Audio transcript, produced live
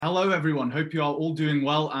Hello, everyone. Hope you are all doing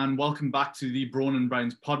well, and welcome back to the Brawn and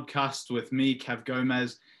Brains podcast with me, Kev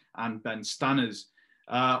Gomez, and Ben Stanners.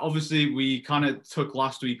 Obviously, we kind of took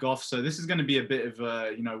last week off, so this is going to be a bit of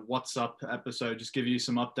a, what's up episode. Just give you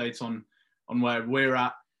some updates on where we're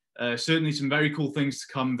at. Certainly, some very cool things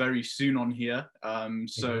to come very soon on here.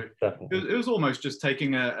 It was almost just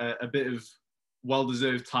taking a bit of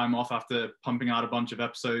well-deserved time off after pumping out a bunch of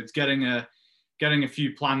episodes, getting a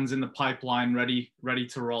few plans in the pipeline ready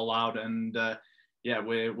to roll out, and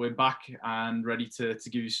we're back and ready to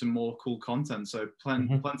give you some more cool content. So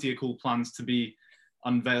plenty of cool plans to be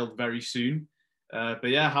unveiled very soon. But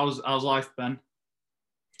yeah, how's life, Ben?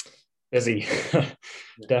 Busy.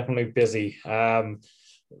 Definitely busy.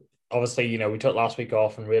 Obviously, we took last week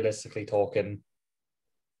off, and realistically talking,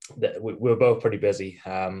 we were both pretty busy,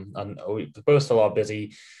 and we both still are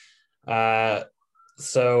busy.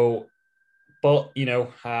 But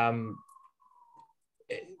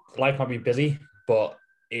life might be busy, but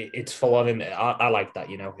it's full on. And I like that.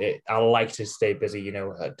 I like to stay busy.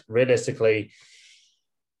 Realistically,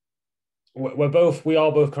 we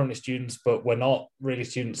are both currently students, but we're not really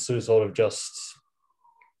students who sort of just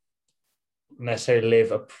necessarily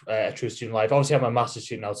live a true student life. Obviously, I'm a master's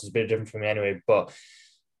student now, so it's a bit different for me anyway. But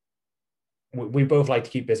we both like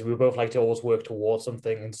to keep busy. We both like to always work towards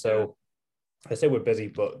something, and so. I say we're busy,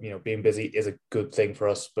 but being busy is a good thing for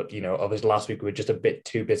us. But obviously last week we were just a bit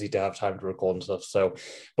too busy to have time to record and stuff. So,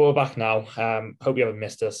 but we're back now. Hope you haven't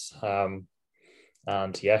missed us.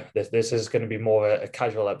 And yeah, this is going to be more a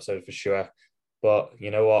casual episode for sure. But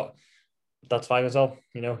you know what? That's fine as well.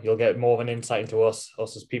 You'll get more of an insight into us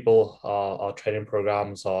as people, our training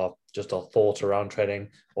programs, or just our thoughts around training,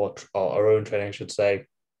 or our own training, I should say.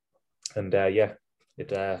 And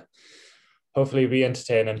it hopefully be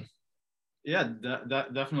entertaining. Yeah,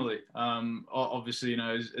 definitely. Obviously,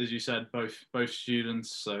 as you said, both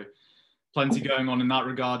students, so plenty going on in that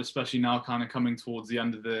regard, especially now kind of coming towards the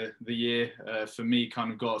end of the year. For me,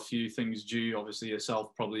 kind of got a few things due, obviously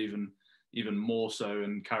yourself probably even more so,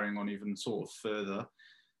 and carrying on even sort of further.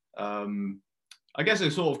 I guess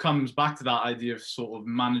it sort of comes back to that idea of sort of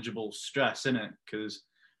manageable stress, innit? Because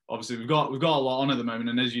obviously we've got a lot on at the moment,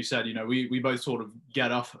 and as you said, we both sort of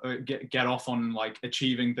get off on like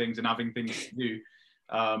achieving things and having things to do,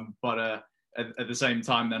 but at the same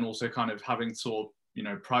time then also kind of having to sort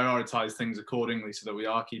of prioritize things accordingly so that we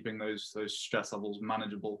are keeping those stress levels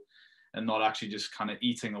manageable and not actually just kind of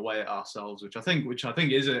eating away at ourselves, which I think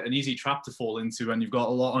is an easy trap to fall into when you've got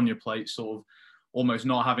a lot on your plate, sort of almost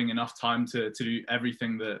not having enough time to do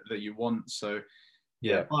everything that you want. So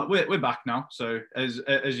yeah, but we're back now. So as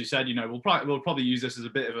you said, we'll probably use this as a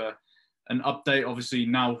bit of an update. Obviously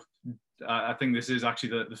now, I think this is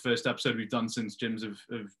actually the first episode we've done since gyms have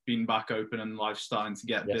been back open and life's starting to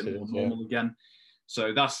get a bit more normal again.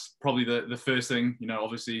 So that's probably the first thing.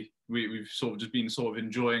 Obviously we've sort of just been sort of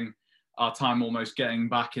enjoying our time, almost getting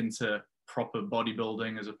back into proper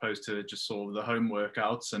bodybuilding as opposed to just sort of the home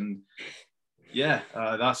workouts. And yeah,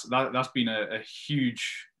 that's been a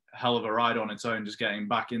huge hell of a ride on its own, just getting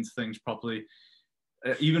back into things properly.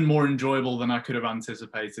 Even more enjoyable than I could have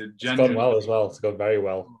anticipated. It's gone well as well. It's gone very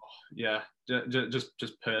well. Yeah,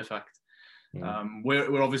 just perfect.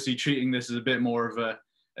 We're obviously treating this as a bit more of a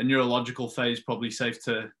neurological phase, probably safe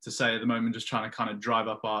to say at the moment, just trying to kind of drive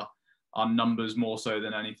up our numbers more so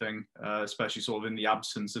than anything, especially sort of in the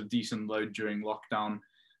absence of decent load during lockdown.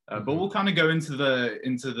 But we'll kind of go into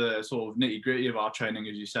the sort of nitty gritty of our training,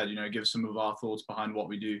 as you said, give some of our thoughts behind what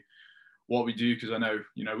we do, because I know,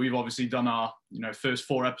 we've obviously done our, first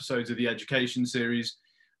 4 episodes of the education series,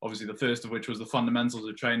 obviously the first of which was the fundamentals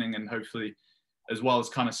of training, and hopefully as well as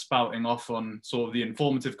kind of spouting off on sort of the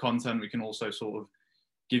informative content, we can also sort of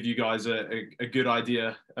give you guys a good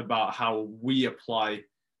idea about how we apply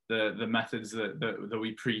the methods that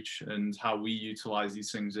we preach and how we utilize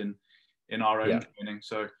these things in our own training.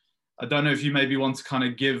 So I don't know if you maybe want to kind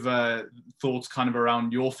of give thoughts kind of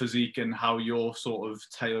around your physique and how you're sort of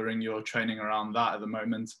tailoring your training around that at the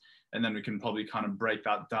moment. And then we can probably kind of break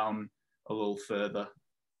that down a little further.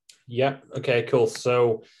 Yeah. Okay, cool.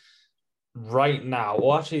 So right now,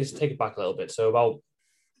 well, actually, let's take it back a little bit. So about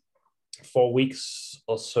 4 weeks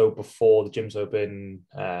or so before the gyms open,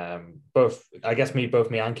 both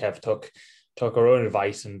me and Kev took our own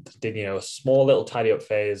advice and did, a small little tidy up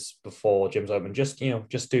phase before gyms open. Just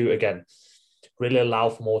to, again, really allow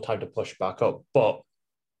for more time to push back up. But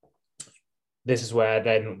this is where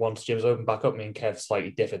then once gyms open back up, me and Kev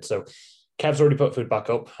slightly differed. So Kev's already put food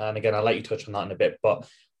back up. And again, I'll let you touch on that in a bit. But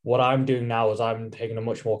what I'm doing now is I'm taking a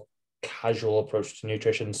much more casual approach to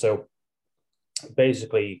nutrition. So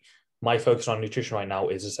basically my focus on nutrition right now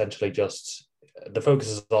is essentially just the focus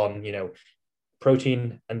is on,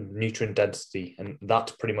 protein and nutrient density, and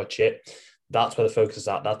that's pretty much it. That's where the focus is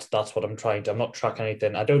at. That's what I'm trying to. I'm not tracking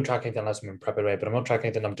anything. I don't track anything unless I'm in prep anyway, but I'm not tracking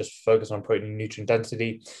anything. I'm just focused on protein and nutrient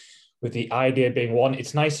density, with the idea being, one,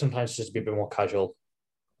 it's nice sometimes just to be a bit more casual.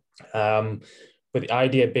 But the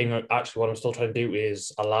idea being, actually what I'm still trying to do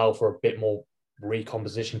is allow for a bit more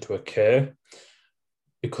recomposition to occur,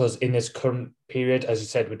 because in this current period, as you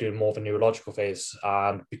said, we're doing more of a neurological phase.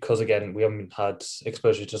 And because, again, we haven't had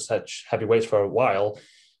exposure to such heavy weights for a while,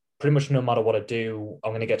 pretty much no matter what I do,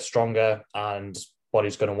 I'm going to get stronger and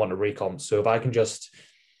body's going to want to recomp. So if I can just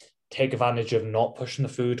take advantage of not pushing the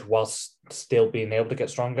food whilst still being able to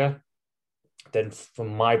get stronger, then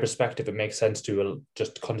from my perspective, it makes sense to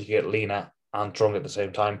just continue to get leaner and stronger at the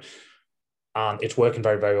same time. And it's working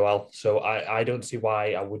very, very well. So I don't see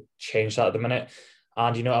why I would change that at the minute.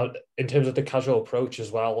 And, in terms of the casual approach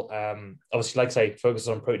as well, obviously, like I say, focus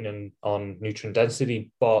on protein and on nutrient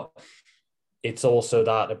density, but it's also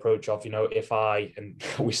that approach of, if I, and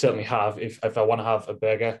we certainly have, if I want to have a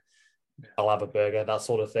burger, I'll have a burger, that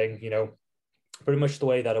sort of thing, pretty much the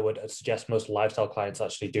way that I would suggest most lifestyle clients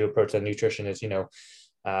actually do approach their nutrition is,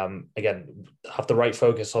 again, have the right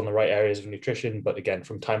focus on the right areas of nutrition. But again,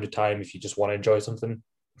 from time to time, if you just want to enjoy something,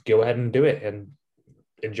 go ahead and do it and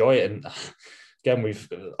enjoy it. And again, we've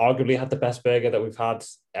arguably had the best burger that we've had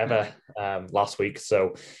ever last week.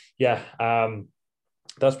 So yeah,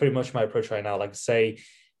 that's pretty much my approach right now. Like I say,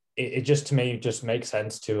 it just, to me, just makes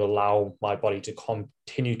sense to allow my body to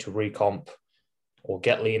continue to recomp or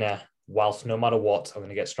get leaner, whilst no matter what, I'm going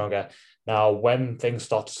to get stronger. Now, when things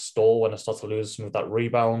start to stall, when I start to lose some of that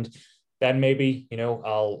rebound, then maybe,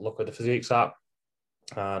 I'll look at the physiques app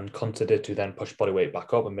and consider to then push body weight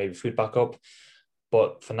back up and maybe food back up.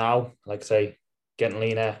 But for now, like I say, getting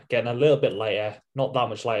leaner, getting a little bit lighter, not that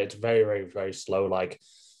much lighter. It's very, very, very slow. Like,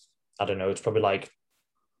 I don't know, it's probably like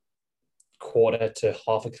quarter to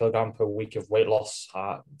half a kilogram per week of weight loss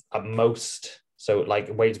at most. So like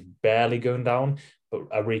weight's barely going down, but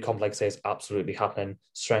a recomp, like I say, is absolutely happening.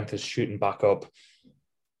 Strength is shooting back up.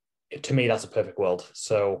 To me, that's a perfect world.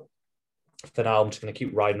 So for now, I'm just going to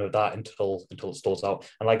keep riding with that until it stalls out.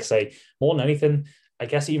 And like I say, more than anything, I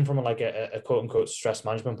guess even from like a quote unquote stress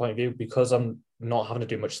management point of view, because I'm not having to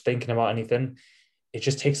do much thinking about anything, it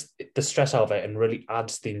just takes the stress out of it and really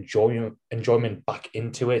adds the enjoyment back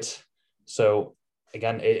into it. So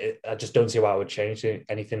again, I just don't see why I would change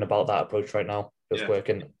anything about that approach right now. It's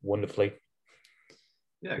working wonderfully.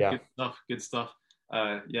 Yeah, good stuff.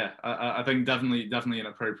 I think definitely an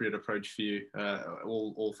appropriate approach for you,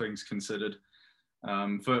 all things considered.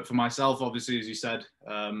 For myself, obviously, as you said,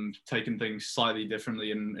 taking things slightly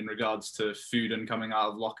differently in regards to food and coming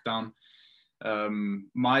out of lockdown.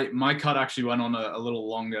 My cut actually went on a little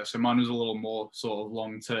longer, so mine was a little more sort of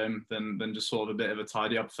long term than just sort of a bit of a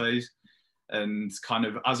tidy up phase, and kind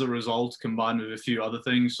of as a result, combined with a few other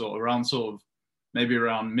things, maybe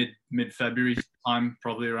around mid February time,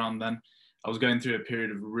 probably around then, I was going through a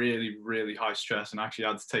period of really, really high stress, and actually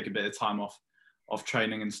had to take a bit of time off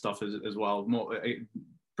training and stuff as well.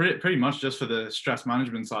 Pretty much just for the stress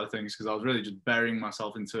management side of things, because I was really just burying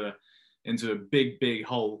myself into a big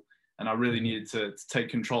hole, and I really needed to take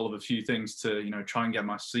control of a few things to try and get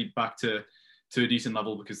my sleep back to a decent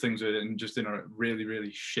level, because things were just in a really,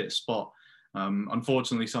 really shit spot.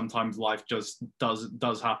 Unfortunately, sometimes life just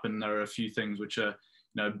does happen. There are a few things which are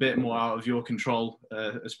a bit more out of your control,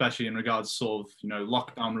 especially in regards sort of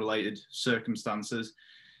lockdown related circumstances.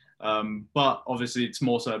 But obviously, it's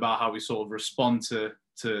more so about how we sort of respond to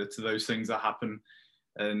those things that happen,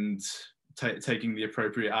 and taking the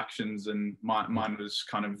appropriate actions. And mine was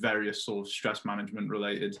kind of various sort of stress management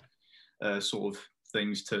related sort of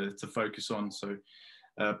things to focus on. So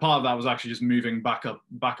part of that was actually just moving back up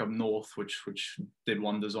north, which did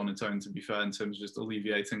wonders on its own, to be fair, in terms of just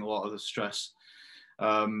alleviating a lot of the stress.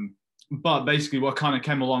 But basically, what kind of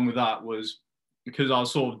came along with that was, because I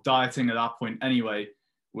was sort of dieting at that point anyway,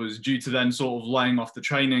 was due to then sort of laying off the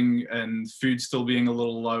training and food still being a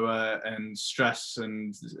little lower, and stress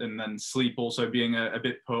and then sleep also being a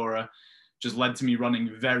bit poorer, just led to me running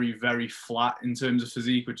very, very flat in terms of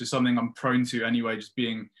physique, which is something I'm prone to anyway, just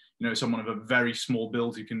being someone of a very small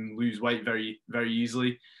build who can lose weight very, very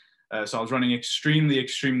easily. So I was running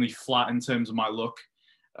extremely flat in terms of my look.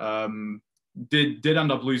 Did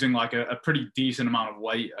end up losing like a pretty decent amount of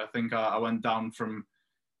weight. I think I went down from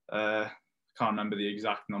can't remember the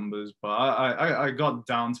exact numbers, but I got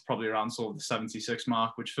down to probably around sort of the 76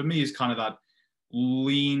 mark, which for me is kind of that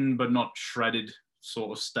lean but not shredded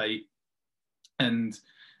sort of state. And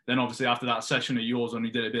then obviously after that session of yours, when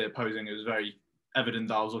we did a bit of posing, it was very evident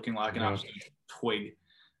that I was looking like an absolute twig.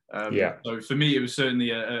 So for me, it was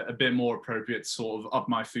certainly a bit more appropriate to sort of up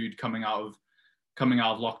my food coming out of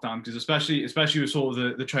lockdown, because especially with sort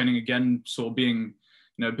of the training again sort of being,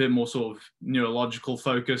 you know, a bit more sort of neurological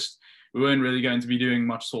focused. We weren't really going to be doing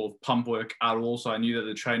much sort of pump work at all. So I knew that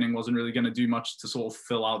the training wasn't really going to do much to sort of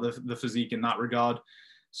fill out the physique in that regard.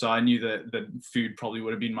 So I knew that the food probably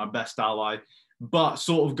would have been my best ally. But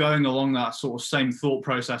sort of going along that sort of same thought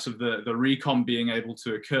process of the recomp being able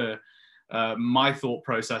to occur, my thought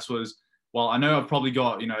process was, well, I know I've probably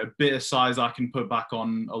got, you know, a bit of size I can put back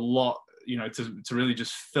on a lot, you know, to really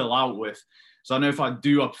just fill out with. So I know if I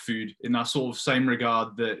do up food in that sort of same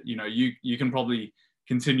regard, that, you know, you can probably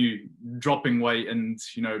continue dropping weight and,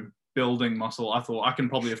 you know, building muscle. I thought I can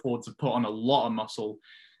probably afford to put on a lot of muscle.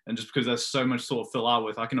 And just because there's so much sort of fill out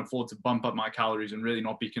with, I can afford to bump up my calories and really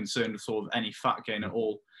not be concerned with sort of any fat gain at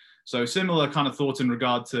all. So similar kind of thoughts in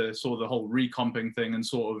regard to sort of the whole recomping thing, and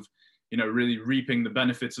sort of, you know, really reaping the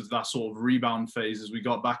benefits of that sort of rebound phase as we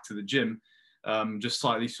got back to the gym. Just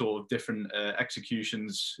slightly sort of different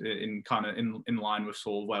executions in kind of in line with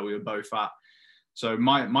sort of where we were both at. So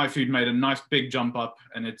my food made a nice big jump up,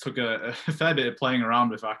 and it took a fair bit of playing around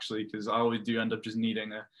with, actually, because I always do end up just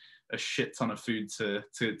needing a shit ton of food to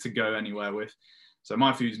go anywhere with. So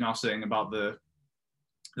my food's now sitting about the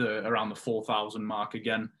around the 4,000 mark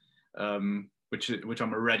again, which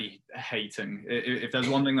I'm already hating. If there's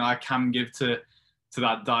one thing that I can give to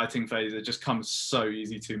that dieting phase, it just comes so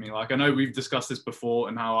easy to me. Like, I know we've discussed this before,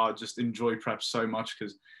 and how I just enjoy prep so much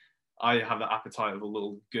because I have the appetite of a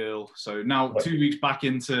little girl. So now 2 weeks back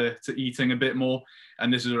into eating a bit more,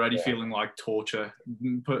 and this is already feeling like torture.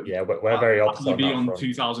 We're very opposite. Be on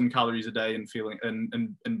 2,000 calories a day and feeling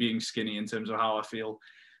and being skinny in terms of how I feel.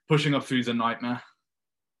 Pushing up food's a nightmare.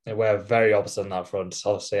 Yeah, we're very opposite on that front.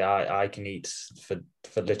 Obviously, I can eat for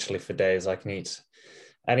literally for days. I can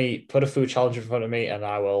eat put a food challenge in front of me, and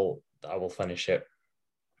I will finish it.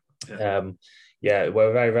 We're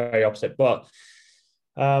very, very opposite. But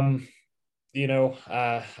you know,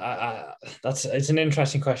 it's an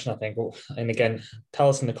interesting question, I think. And again, tell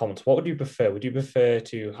us in the comments, what would you prefer? Would you prefer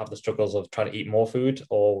to have the struggles of trying to eat more food,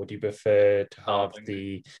 or would you prefer to have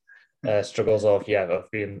the struggles of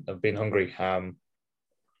being hungry?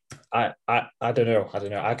 I don't know.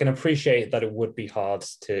 I can appreciate that it would be hard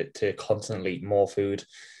to constantly eat more food.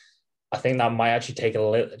 I think that might actually take a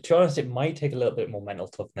little. To be honest, it might take a little bit more mental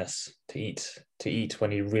toughness to eat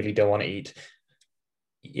when you really don't want to eat.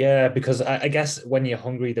 Yeah, because I guess when you're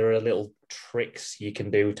hungry, there are little tricks you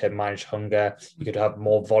can do to manage hunger. You could have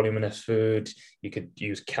more voluminous food. You could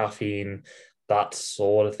use caffeine, that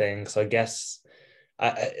sort of thing. So I guess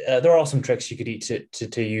there are some tricks you could eat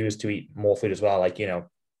to use to eat more food as well. Like, you know,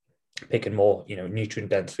 picking more, you know,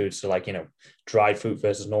 nutrient dense foods. So like, you know, dried fruit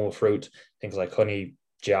versus normal fruit, things like honey,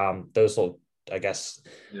 jam, those sort of, I guess,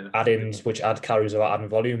 add-ins which add calories without adding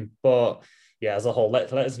volume. But yeah, as a whole,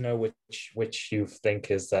 let us know which you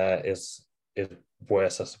think is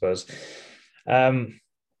worse, I suppose.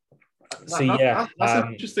 That's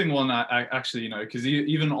an interesting one. I actually, you know, because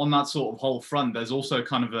even on that sort of whole front, there's also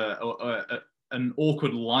kind of an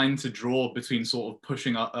awkward line to draw between sort of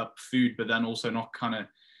pushing up food, but then also not kind of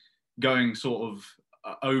going sort of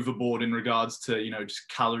overboard in regards to, you know, just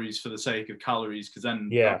calories for the sake of calories, because then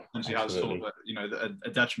that essentially has sort of a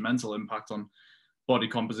detrimental impact on body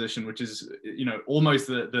composition, which is, you know, almost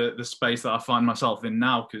the space that I find myself in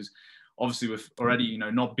now, because obviously with already, you know,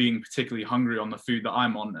 not being particularly hungry on the food that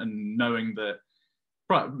I'm on, and knowing that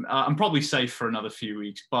I'm probably safe for another few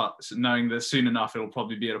weeks, but knowing that soon enough it'll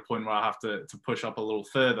probably be at a point where I have to push up a little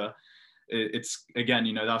further. It's again,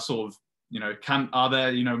 you know, that sort of, you know, are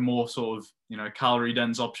there, you know, more sort of, you know, calorie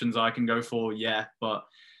dense options I can go for? Yeah, but,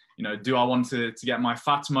 you know, do I want to get my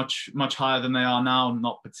fats much higher than they are now?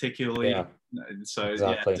 Not particularly. Yeah. So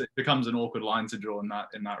exactly. It becomes an awkward line to draw in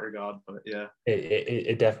that regard. But yeah,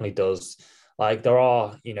 it definitely does. Like, there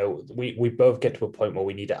are, you know, we both get to a point where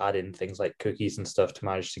we need to add in things like cookies and stuff to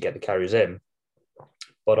manage to get the calories in.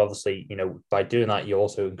 But obviously, you know, by doing that, you're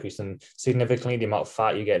also increasing significantly the amount of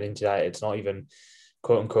fat you get into that. It's not even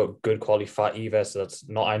quote unquote good quality fat either, so that's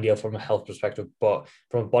not ideal from a health perspective. But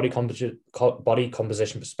from a body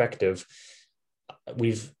composition perspective,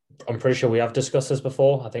 I'm pretty sure we have discussed this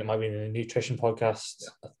before. I think it might be in a nutrition podcast.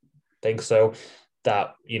 I think so.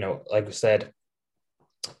 That, you know, like we said,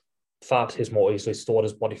 fat is more easily stored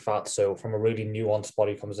as body fat. So from a really nuanced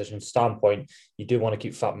body composition standpoint, you do want to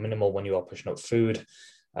keep fat minimal when you are pushing up food.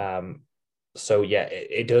 So yeah,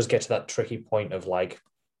 it does get to that tricky point of like,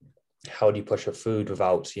 how do you push up food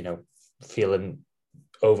without, you know, feeling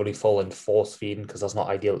overly full and force feeding, because that's not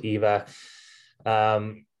ideal either.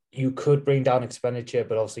 you could bring down expenditure,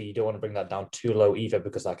 but obviously you don't want to bring that down too low either,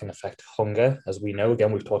 because that can affect hunger, as we know.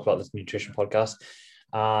 Again, we've talked about this nutrition podcast.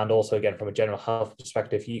 And also, again, from a general health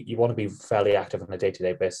perspective, you want to be fairly active on a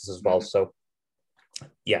day-to-day basis as well. So,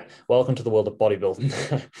 yeah, welcome to the world of bodybuilding,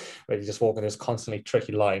 where you're just walking this constantly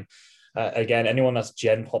tricky line. Again, anyone that's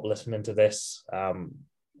Gen Pop listening to this,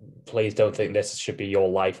 please don't think this should be your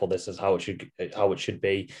life or this is how it should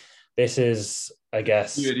be. This is, I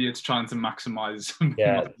guess, you idiots trying to maximize.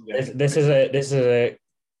 Yeah, this is a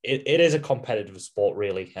it is a competitive sport,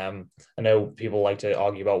 really. I know people like to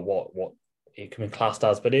argue about what it can be classed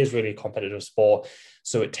as, but it is really a competitive sport.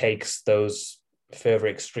 So it takes those further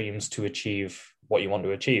extremes to achieve what you want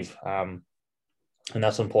to achieve, and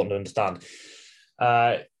that's important to understand.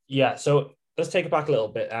 Yeah, so let's take it back a little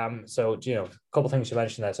bit. So a couple of things you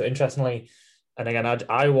mentioned there. So interestingly, and again,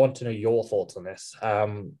 I want to know your thoughts on this.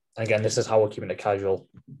 Again, this is how we're keeping it casual.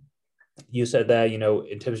 You said there,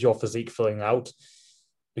 in terms of your physique filling out,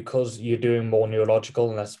 because you're doing more neurological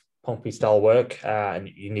and less pumpy style work, and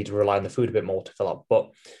you need to rely on the food a bit more to fill out.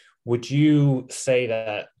 But would you say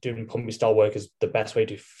that doing pumpy style work is the best way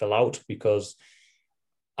to fill out? Because,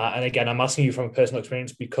 and again, I'm asking you from a personal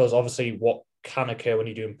experience, because obviously what can occur when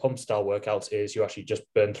you're doing pump style workouts is you actually just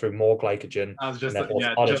burn through more glycogen. I was just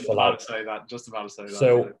about to say that.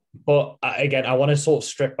 So, but again, I want to sort of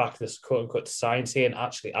strip back this quote unquote science here and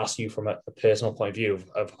actually ask you from a personal point of view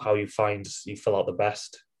of how you find you fill out the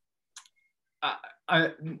best.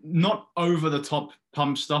 I not over the top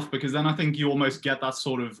pump stuff, because then I think you almost get that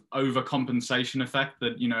sort of overcompensation effect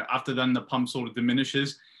that, after then the pump sort of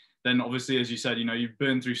diminishes. Then obviously, as you said, you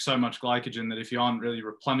burn through so much glycogen that if you aren't really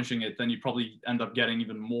replenishing it, then you probably end up getting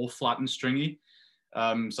even more flat and stringy.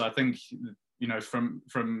 So I think, I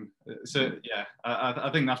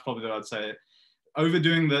think that's probably what I'd say.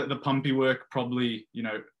 Overdoing the pumpy work probably,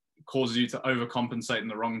 causes you to overcompensate in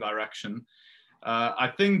the wrong direction.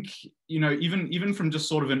 I think, even from just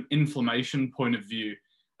sort of an inflammation point of view,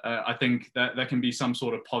 I think that there can be some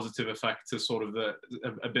sort of positive effect to sort of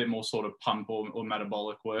a bit more sort of pump or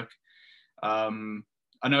metabolic work.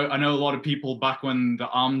 I know a lot of people back when the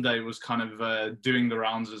arm day was kind of doing the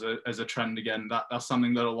rounds as a trend again. That's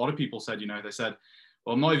something that a lot of people said. They said,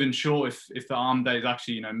 well, I'm not even sure if the arm day is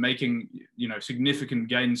actually making significant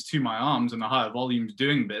gains to my arms and the higher volumes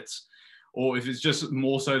doing bits, or if it's just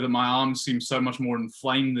more so that my arms seem so much more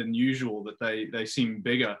inflamed than usual that they seem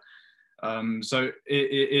bigger. So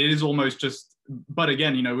it is almost just, but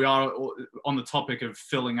again, we are on the topic of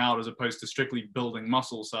filling out as opposed to strictly building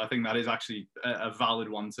muscle. So I think that is actually a valid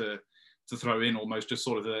one to throw in, almost just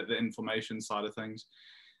sort of the inflammation side of things.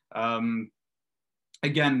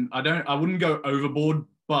 Again, I wouldn't go overboard,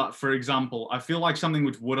 but for example, I feel like something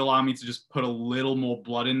which would allow me to just put a little more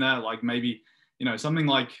blood in there, like maybe, something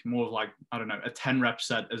like more of like, I don't know, a 10 rep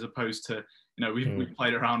set as opposed to, we've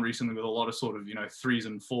played around recently with a lot of sort of, 3s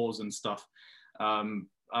and 4s and stuff.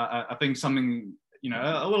 I think something,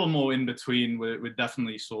 a little more in between would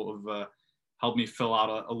definitely sort of help me fill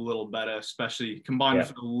out a little better, especially combined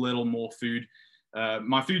with a little more food.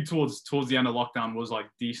 My food towards the end of lockdown was like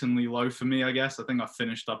decently low for me, I guess. I think I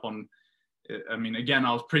finished up on, again,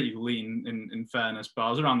 I was pretty lean in fairness, but I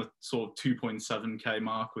was around the sort of 2.7K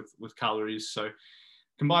mark with calories. So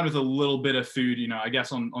combined with a little bit of food, I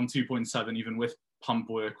guess on 2.7, even with pump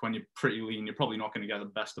work, when you're pretty lean, you're probably not going to get the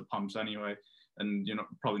best of pumps anyway, and you're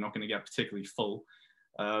probably not going to get particularly full.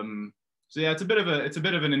 So yeah, it's a bit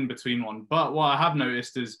of an in-between one. But what I have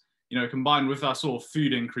noticed is, combined with that sort of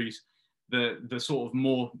food increase, the sort of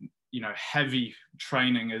more, heavy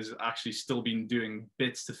training has actually still been doing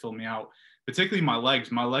bits to fill me out, particularly my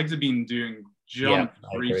legs. My legs have been doing jumps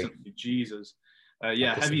recently. Jesus.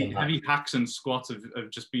 Heavy hacks and squats have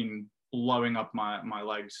just been blowing up my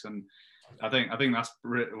legs, and I think that's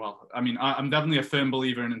well. I'm definitely a firm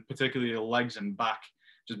believer in particularly the legs and back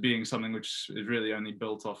just being something which is really only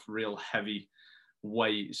built off real heavy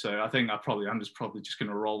weight. So I think I'm just probably just going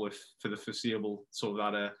to roll with for the foreseeable sort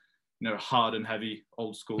of that hard and heavy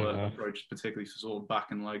old school approach, particularly for sort of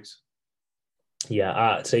back and legs.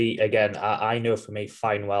 Yeah, see, again, I know for me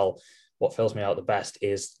fine well what fills me out the best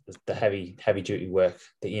is the heavy duty work.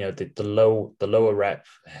 The lower rep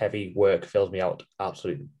heavy work fills me out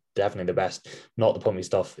absolutely, definitely the best. Not the pumpy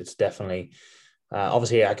stuff. It's definitely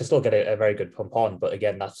obviously I can still get a very good pump on, but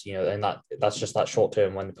again, that's and that's just that short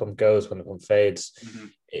term. When the pump goes, when the pump fades,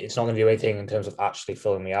 it's not going to do anything in terms of actually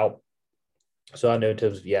filling me out. So I know in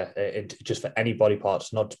terms of just for any body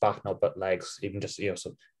parts, not just back, not but legs, even just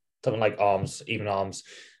something like arms, even arms.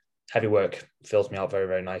 heavy work fills me out very,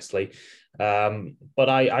 very nicely. But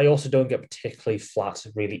I also don't get particularly flat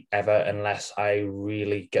really ever unless I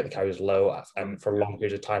really get the carries low and for a long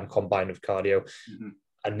period of time combined with cardio. Mm-hmm.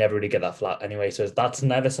 I never really get that flat anyway. So that's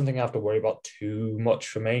never something I have to worry about too much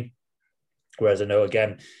for me. Whereas I know,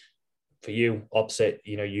 again, for you, opposite,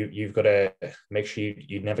 you've got to make sure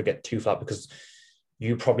you never get too flat, because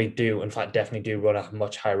you probably do, in fact, definitely do run a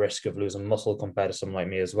much higher risk of losing muscle compared to someone like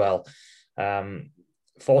me as well.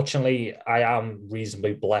 Fortunately, I am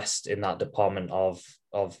reasonably blessed in that department of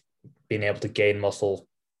being able to gain muscle.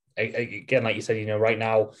 Again, like you said, right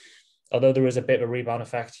now, although there is a bit of a rebound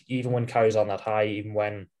effect, even when carries on that high, even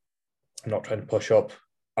when I'm not trying to push up,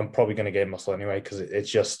 I'm probably going to gain muscle anyway, because it's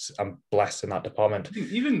just, I'm blessed in that department.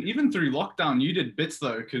 Even through lockdown, you did bits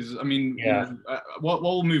though, because I mean, yeah. What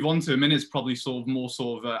we'll move on to in a minute is probably more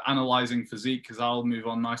analyzing physique, because I'll move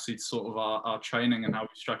on nicely to sort of our training and how we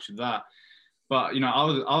structured that. But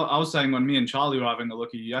I was saying, when me and Charlie were having a look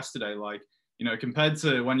at you yesterday, like, compared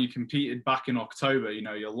to when you competed back in October,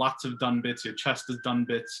 your lats have done bits, your chest has done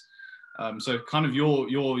bits. So kind of your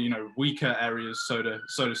weaker areas, so to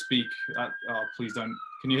speak. Oh, please don't.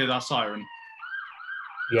 Can you hear that siren?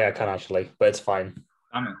 Yeah, I can actually, but it's fine.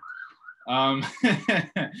 Damn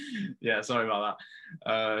it. Yeah, sorry about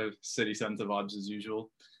that. City centre vibes as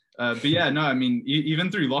usual. But yeah, no, I mean,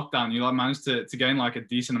 even through lockdown, you managed to gain like a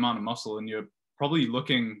decent amount of muscle, and you're probably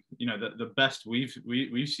looking, the best we've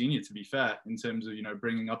seen you, to be fair, in terms of,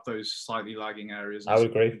 bringing up those slightly lagging areas. I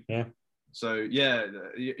would agree. Yeah. So yeah,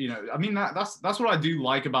 I mean, that's what I do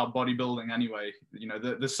like about bodybuilding anyway.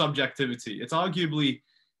 The subjectivity. It's arguably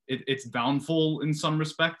its downfall in some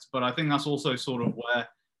respects, but I think that's also sort of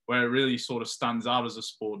where it really sort of stands out as a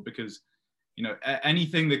sport, because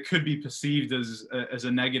anything that could be perceived as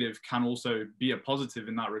a negative can also be a positive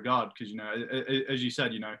in that regard. Because as you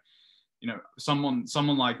said,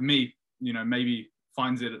 someone like me, maybe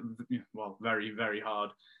finds it very, very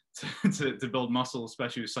hard to build muscle,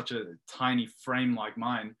 especially with such a tiny frame like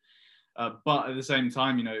mine. But at the same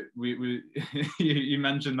time, we you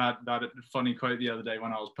mentioned that funny quote the other day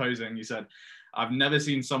when I was posing. You said, "I've never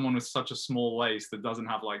seen someone with such a small waist that doesn't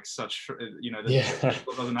have like such,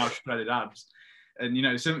 that doesn't have shredded abs."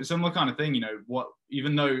 And similar kind of thing.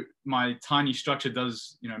 Even though my tiny structure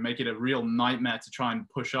does make it a real nightmare to try and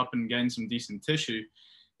push up and gain some decent tissue,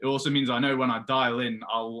 it also means I know when I dial in,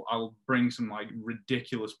 I'll bring some like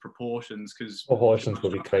ridiculous proportions, because proportions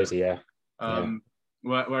will be crazy. Yeah.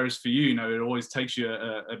 Whereas for you, it always takes you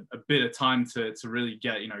a bit of time to really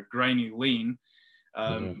get grainy lean.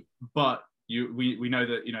 But we know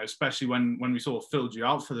that especially when we sort of filled you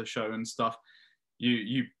out for the show and stuff,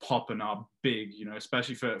 you pop and are big,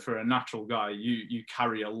 especially for a natural guy. You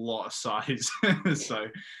carry a lot of size.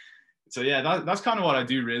 So yeah, that's kind of what I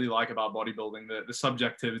do really like about bodybuilding, the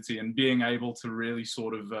subjectivity and being able to really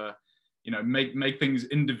sort of make things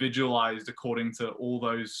individualized according to all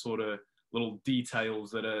those sort of little details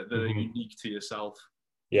that are unique to yourself.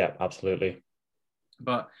 Yeah, absolutely.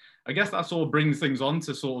 But I guess that sort of brings things on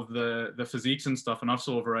to sort of the physiques and stuff, and I've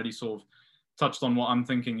sort of already sort of touched on what I'm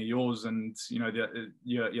thinking of yours, and your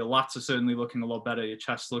lats are certainly looking a lot better, your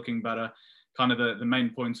chest's looking better. Kind of the main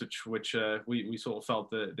points which we sort of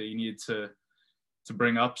felt that you needed to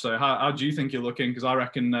bring up. So how do you think you're looking? Because I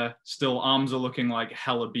reckon still arms are looking like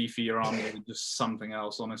hella beefy. Your arms are just something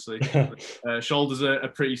else, honestly. Shoulders are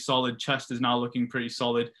pretty solid. Chest is now looking pretty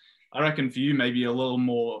solid. I reckon for you, maybe a little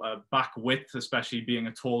more back width, especially being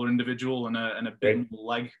a taller individual, and a bit more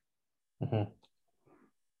leg.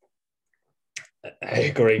 I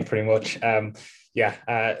agree pretty much.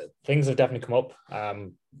 Things have definitely come up.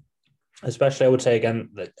 Especially, I would say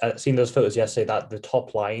again, that seen those photos yesterday, that the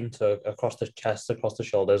top line, so across the chest, across the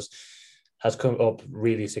shoulders, has come up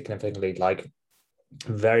really significantly. Like,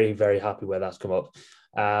 very, very happy where that's come up.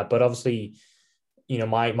 But obviously,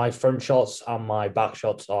 my front shots and my back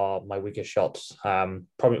shots are my weakest shots.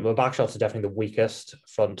 Probably my back shots are definitely the weakest,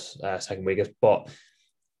 front second weakest, but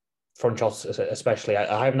front shots especially.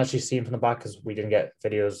 I haven't actually seen from the back because we didn't get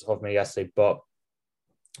videos of me yesterday, but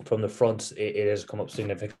from the front, it has come up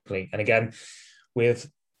significantly. And again, with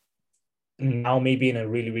now me being in a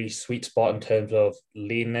really, really sweet spot in terms of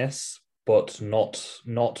leanness, but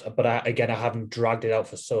I haven't dragged it out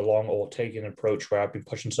for so long or taken an approach where I've been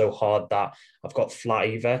pushing so hard that I've got flat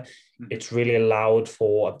either. It's really allowed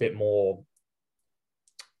for a bit more,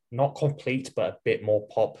 not complete, but a bit more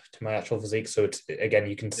pop to my actual physique. So it's, again,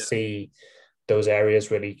 you can see those areas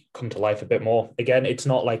really come to life a bit more. Again, it's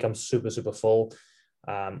not like I'm super, super full.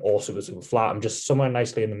 Or super, super flat. I'm just somewhere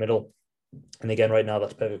nicely in the middle. And again, right now,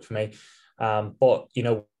 that's perfect for me. But,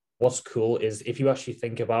 what's cool is if you actually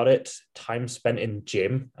think about it, time spent in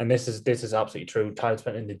gym, and this is absolutely true. Time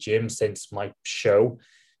spent in the gym since my show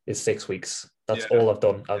is 6 weeks. That's all I've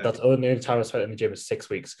done. That's the only time I spent in the gym is 6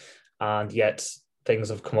 weeks, and yet things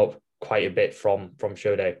have come up quite a bit from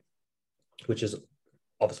show day, which is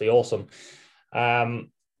obviously awesome.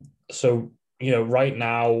 So right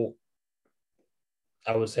now,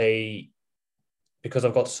 I would say because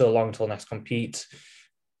I've got so long till next compete,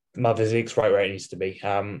 my physique's right where it needs to be.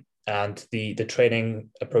 And the training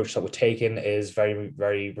approach that we're taking is very,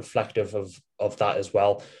 very reflective of that as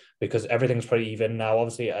well, because everything's pretty even now.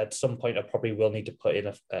 Obviously, at some point, I probably will need to put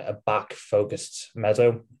in a back-focused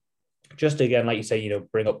meso, just to, again, like you say,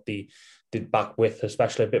 bring up the back width,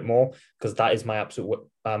 especially a bit more, because that is my absolute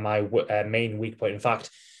main weak point. In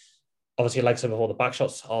fact, obviously, like I said before, the back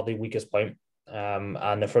shots are the weakest point,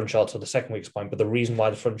 and the front shots are the second weakest point. But the reason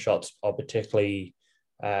why the front shots are particularly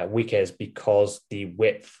weak is because the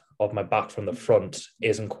width of my back from the front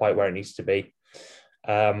isn't quite where it needs to be.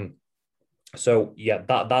 So yeah,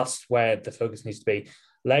 that's where the focus needs to be.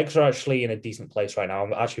 Legs are actually in a decent place right now.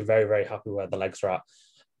 I'm actually very, very happy where the legs are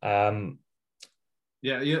at.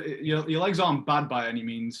 Yeah, your legs aren't bad by any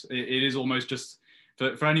means. It is almost just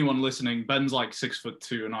for anyone listening. Ben's like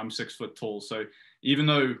 6'2" and I'm 6 foot tall. So even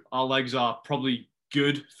though our legs are probably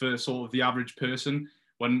good for sort of the average person,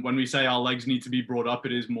 when we say our legs need to be brought up,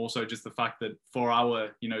 it is more so just the fact that for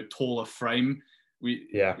our taller frame,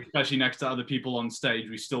 especially next to other people on stage,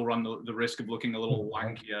 we still run the risk of looking a little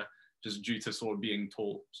lankier just due to sort of being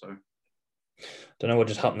tall. So don't know what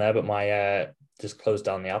just happened there, but my just closed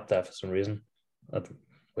down the app there for some reason. That's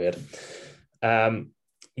weird.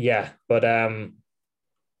 Yeah, but I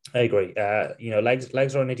agree.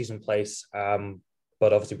 Legs are in a decent place,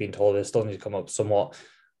 but obviously being taller, they still need to come up somewhat.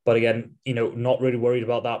 But again, not really worried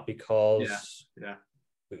about that because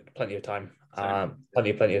plenty of time,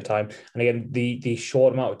 plenty of time. And again, the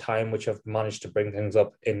short amount of time which I've managed to bring things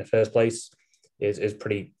up in the first place is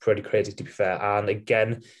pretty crazy, to be fair. And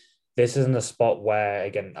again, this isn't a spot where,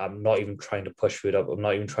 again, I'm not even trying to push food up. I'm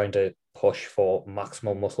not even trying to push for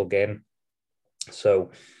maximal muscle gain. So,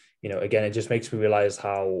 again, it just makes me realize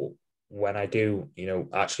how when I do,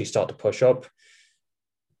 actually start to push up,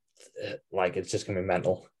 like it's just gonna be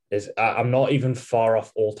mental. I'm not even far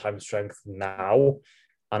off all-time strength now,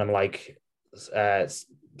 and I'm like 6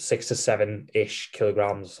 to 7-ish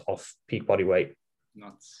kilograms off peak body weight.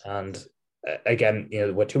 Nuts. And again,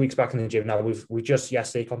 we're 2 weeks back in the gym now. We just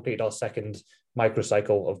yesterday completed our second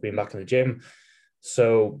microcycle of being back in the gym.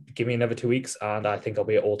 So give me another 2 weeks, and I think I'll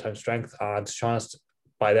be at all-time strength. And chance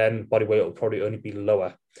by then, body weight will probably only be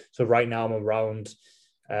lower. So right now I'm around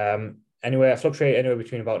I fluctuate anywhere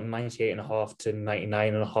between about 98.5 to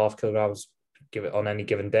 99.5 kilograms on any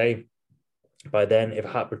given day. By then, if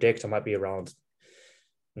I had to predict, I might be around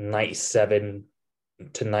 97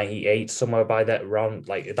 to 98, somewhere by that around.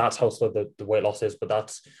 Like that's how slow the weight loss is, but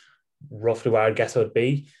that's roughly where I guess I would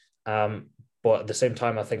be. But at the same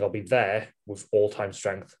time, I think I'll be there with all-time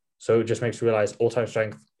strength. So it just makes me realize all-time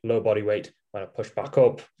strength, low body weight. When I push back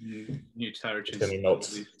up, new territory. It's going to be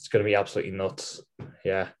nuts. It's going to be absolutely nuts.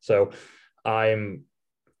 Yeah. So I'm,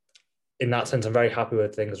 in that sense, I'm very happy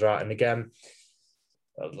with things right. And again,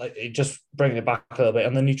 like just bringing it back a little bit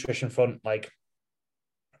on the nutrition front, like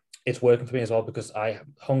it's working for me as well because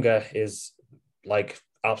hunger is like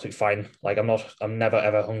absolutely fine. Like I'm never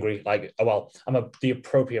ever hungry. Like, well, the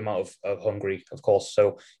appropriate amount of hungry, of course.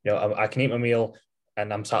 So, I can eat my meal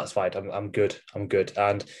and I'm satisfied. I'm good.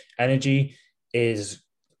 And energy is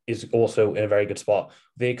also in a very good spot.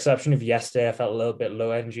 The exception of yesterday, I felt a little bit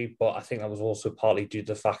low energy, but I think that was also partly due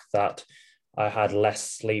to the fact that I had less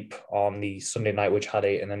sleep on the Sunday night, which had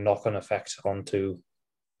a knock-on effect onto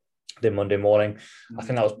the Monday morning. I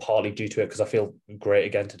think that was partly due to it because I feel great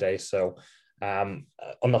again today. So on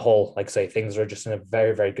the whole, like I say, things are just in a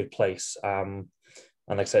very, very good place. And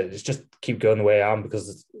like I said, it's just keep going the way I am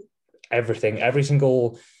because every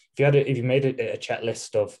single, if you made a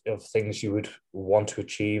checklist of things you would want to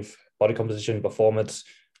achieve, body composition, performance,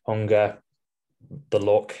 hunger, the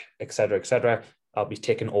look, etc., I'll be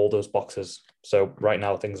ticking all those boxes. So right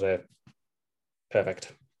now things are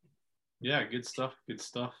perfect. Yeah, good stuff.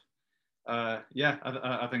 I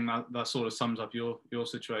think that sort of sums up your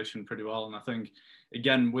situation pretty well. And I think,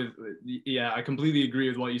 again, I completely agree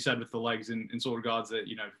with what you said with the legs in sort of regards that,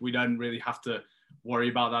 we don't really have to worry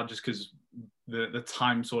about that just because the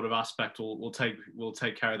time sort of aspect will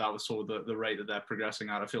take care of that with sort of the rate that they're progressing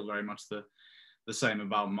at. I feel very much the same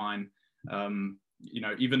about mine.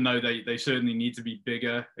 Even though they certainly need to be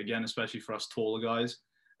bigger, again, especially for us taller guys,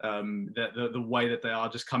 The way that they are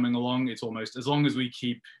just coming along, it's almost, as long as we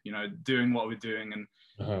keep, doing what we're doing and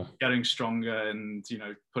getting stronger and,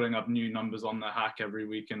 putting up new numbers on the hack every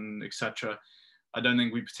week and etc. I don't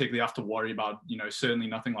think we particularly have to worry about, certainly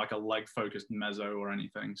nothing like a leg focused meso or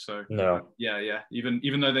anything. So no, yeah.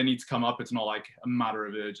 Even though they need to come up, it's not like a matter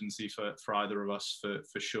of urgency for either of us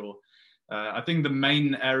for sure. I think the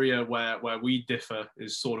main area where we differ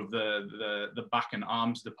is sort of the back and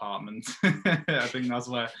arms department. I think that's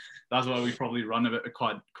where we probably run a bit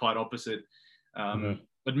quite opposite.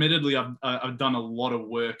 Admittedly, I've done a lot of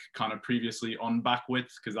work kind of previously on back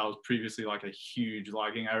width, because that was previously like a huge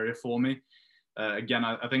lagging area for me. Again,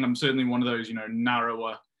 I think I'm certainly one of those,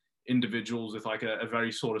 narrower individuals with like a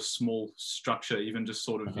very sort of small structure, even just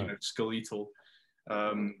sort of, skeletal.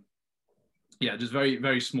 Just very,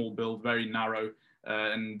 very small build, very narrow.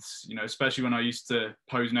 And, especially when I used to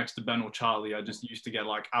pose next to Ben or Charlie, I just used to get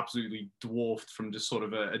like absolutely dwarfed from just sort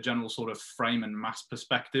of a general sort of frame and mass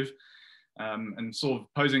perspective. And sort of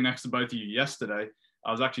posing next to both of you yesterday,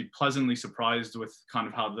 I was actually pleasantly surprised with kind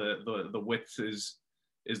of how the width is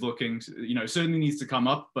looking. Certainly needs to come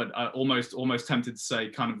up, but almost tempted to say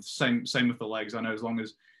kind of same with the legs. I know as long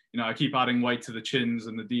as I keep adding weight to the chins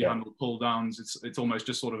and the D handle pull downs, it's almost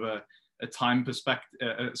just sort of a time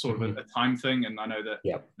perspective, sort of a time thing. And I know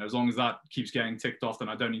that as long as that keeps getting ticked off, then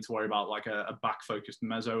I don't need to worry about like a back focused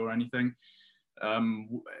meso or anything.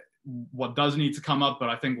 What does need to come up, but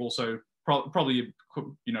I think also probably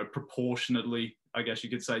proportionately, I guess you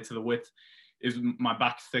could say, to the width, is my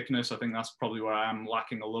back thickness. I think that's probably where I am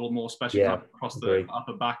lacking a little more, especially across the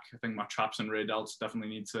upper back. I think my traps and rear delts definitely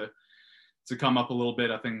need to come up a little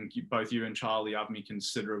bit. I think both you and Charlie have me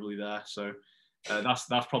considerably there. So that's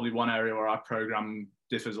probably one area where our program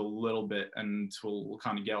differs a little bit, and we'll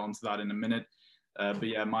kind of get onto that in a minute. But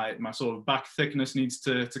yeah, my sort of back thickness needs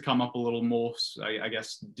to come up a little more, I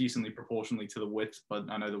guess decently proportionally to the width, but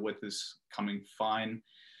I know the width is coming fine.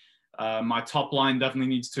 My top line definitely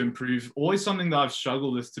needs to improve. Always something that I've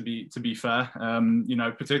struggled with, to be fair.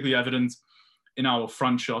 Particularly evident in our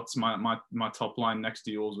front shots. My top line next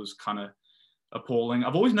to yours was kind of appalling.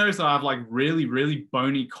 I've always noticed that I have like really, really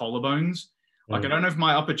bony collarbones. Like I don't know if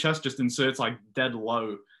my upper chest just inserts like dead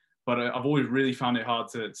low, but I've always really found it hard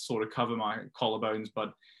to sort of cover my collarbones.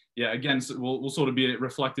 But yeah, again, so we'll sort of be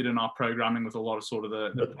reflected in our programming with a lot of sort of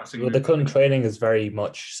the pressing. Well, the current training is very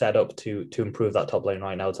much set up to improve that top line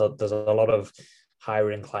right now. So there's a lot of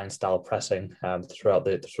higher incline style pressing throughout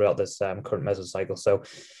this current mesocycle. So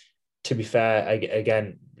to be fair,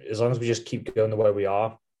 again, as long as we just keep going the way we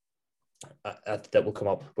are, that will come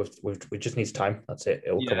up. We just need time. That's it.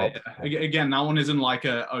 It will come up. Yeah. Again, that one isn't like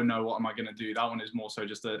oh no, what am I going to do? That one is more so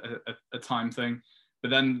just a time thing. But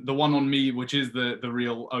then the one on me, which is the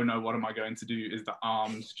real, oh no, what am I going to do, is the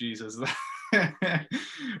arms. Jesus.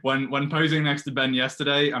 when posing next to Ben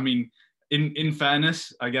yesterday, I mean, in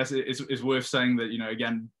fairness, I guess it's worth saying that,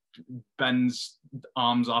 again, Ben's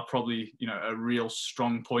arms are probably, a real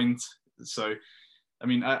strong point. So, I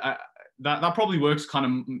mean, that probably works kind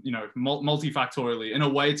of, multifactorially. In a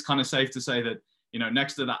way, it's kind of safe to say that,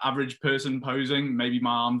 next to the average person posing, maybe my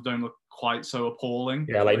arms don't look quite so appalling.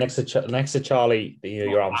 Yeah, like next to Charlie,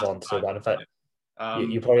 your arms aren't so bad. In fact,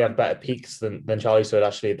 you probably have better peaks than Charlie, so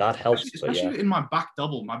that helps. Especially in my back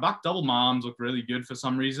double. My arms look really good for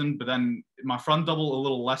some reason, but then my front double a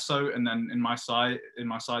little less so, and then in my side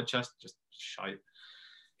chest, just shite.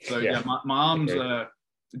 So yeah, my arms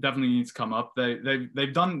definitely need to come up.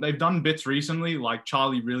 They've done bits recently. Like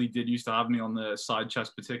Charlie really did used to have me on the side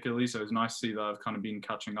chest particularly, so it's nice to see that I've kind of been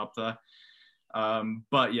catching up there.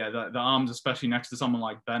 But yeah, the arms, especially next to someone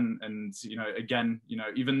like Ben, and again,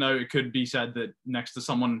 even though it could be said that next to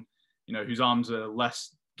someone whose arms are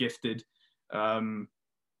less gifted,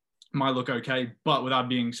 might look okay, but with that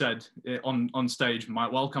being said, on stage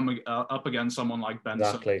might well come up against someone like Ben.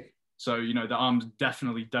 Exactly. So the arms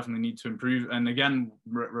definitely need to improve, and again,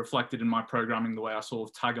 reflected in my programming, the way I sort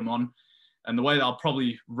of tag them on. And the way that I'll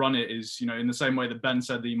probably run it is, in the same way that Ben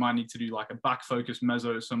said that you might need to do like a back focus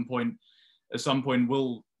meso at some point. At some point,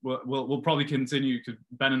 we'll probably continue, because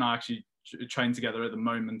Ben and I actually train together at the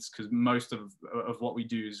moment, because most of what we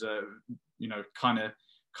do is kind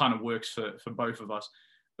of works for both of us.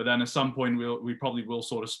 But then at some point we probably will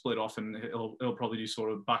sort of split off, and it'll probably do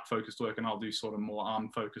sort of back focused work, and I'll do sort of more arm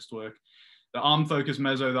focused work. The arm focused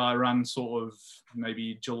meso that I ran sort of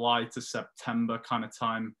maybe July to September kind of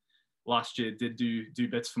time last year did do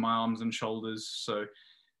bits for my arms and shoulders. So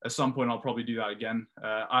at some point I'll probably do that again.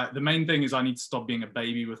 The main thing is I need to stop being a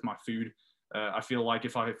baby with my food. I feel like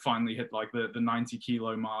if I finally hit like the 90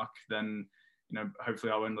 kilo mark, then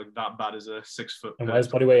hopefully I won't look that bad as a 6 foot. And where's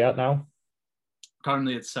body weight at now?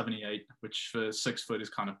 Currently it's 78, which for 6 foot is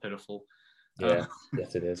kind of pitiful. Yeah,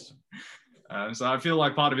 yes, it is. So I feel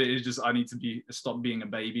like part of it is just I need to stop being a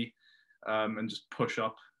baby and just push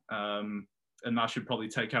up. And that should probably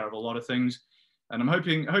take care of a lot of things. And I'm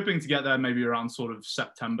hoping to get there maybe around sort of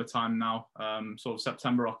September time now. Sort of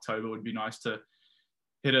September, October would be nice to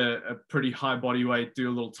hit a pretty high body weight, do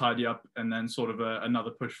a little tidy up, and then sort of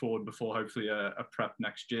another push forward before hopefully a prep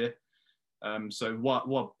next year. So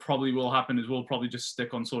what probably will happen is we'll probably just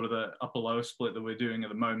stick on sort of the upper lower split that we're doing at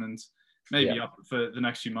the moment, maybe up for the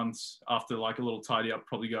next few months after like a little tidy up,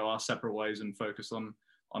 probably go our separate ways and focus on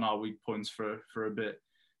our weak points for a bit.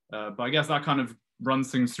 But I guess that kind of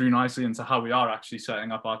runs things through nicely into how we are actually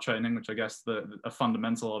setting up our training, which I guess a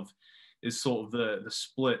fundamental of is sort of the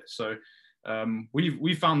split. So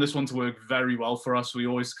we found this one to work very well for us. We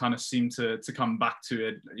always kind of seem to come back to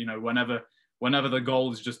it, you know, whenever the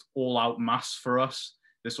goal is just all out mass for us,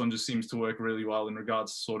 this one just seems to work really well in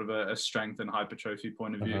regards to sort of a strength and hypertrophy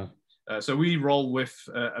point of view. So we roll with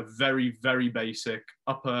a very, very basic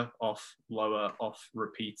upper, off, lower, off,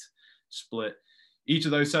 repeat split. Each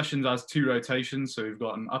of those sessions has 2 rotations. So we've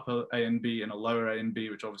got an upper A and B and a lower A and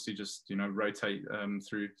B, which obviously just, you know, rotate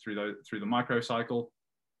through the microcycle.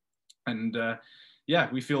 And yeah,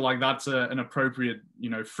 we feel like that's an appropriate,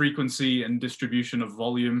 you know, frequency and distribution of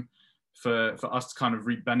volume for us to kind of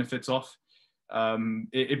reap benefits off.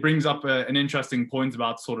 It brings up an interesting point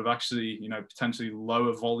about sort of actually, you know, potentially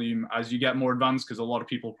lower volume as you get more advanced, because a lot of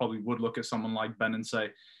people probably would look at someone like Ben and say,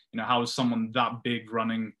 you know, how is someone that big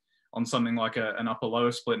running on something like an upper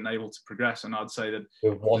lower split and able to progress? And I'd say that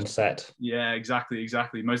with one set. Yeah, exactly.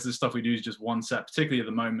 Most of the stuff we do is just one set, particularly at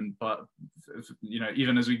the moment. But you know,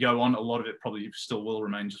 even as we go on, a lot of it probably still will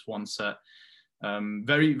remain just one set.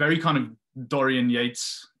 Very, very kind of Dorian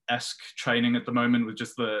Yates-esque training at the moment, with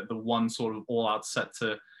just the one sort of all-out set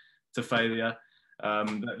to failure.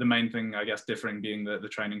 The main thing, I guess, differing being the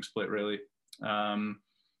training split, really.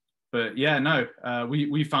 But yeah, no,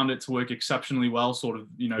 we found it to work exceptionally well. Sort of,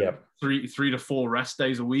 you know, 3 to 4 rest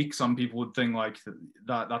days a week. Some people would think like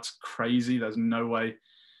that's crazy. There's no way,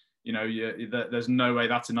 you know, there's no way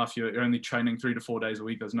that's enough. You're only training 3 to 4 days a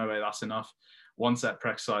week. There's no way that's enough. One set per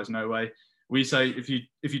exercise, no way. We say if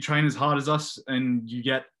you train as hard as us and you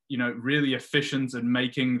get, you know, really efficient at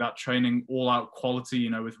making that training all out quality, you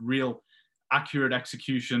know, with real accurate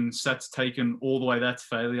execution, sets taken all the way there to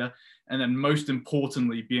failure. And then most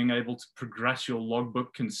importantly, being able to progress your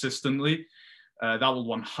logbook consistently, that will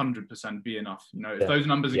 100% be enough. You know, if those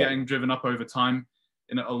numbers are getting driven up over time,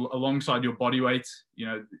 alongside your body weight, you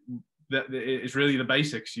know, it's really the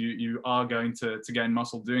basics. You are going to gain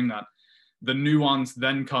muscle doing that. The nuance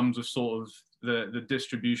then comes with sort of the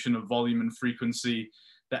distribution of volume and frequency,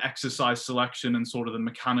 the exercise selection, and sort of the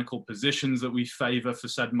mechanical positions that we favor for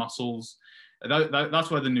said muscles.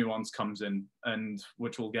 That's where the nuance comes in, and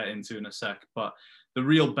which we'll get into in a sec. But the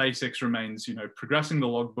real basics remains, you know, progressing the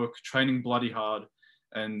logbook, training bloody hard,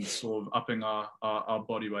 and sort of upping our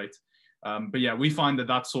body weight. But yeah, we find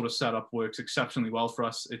that sort of setup works exceptionally well for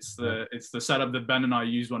us. It's the setup that Ben and I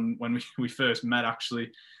used when we first met.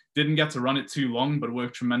 Actually, didn't get to run it too long, but it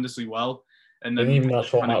worked tremendously well. And then even that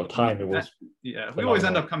short amount of time, it was we always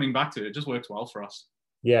end up coming back to it. It just works well for us.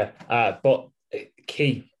 Yeah, but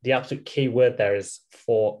the absolute key word there is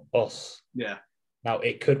for us. Yeah. Now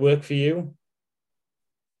it could work for you.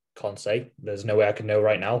 Can't say. There's no way I can know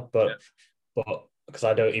right now, but because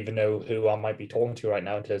I don't even know who I might be talking to right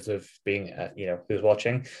now in terms of being, you know, who's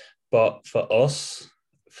watching. But for us,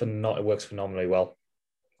 it works phenomenally well.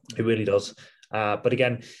 It really does. But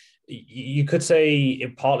again, you could say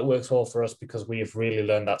it partly works well for us because we have really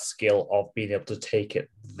learned that skill of being able to take it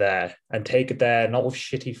there, not with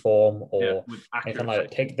shitty form or anything like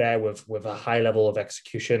that. Take it there with a high level of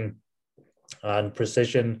execution and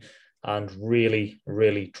precision, and really,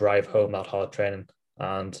 really drive home that hard training.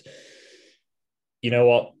 And you know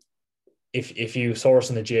what? If you saw us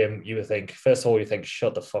in the gym, you would think, first of all, you think,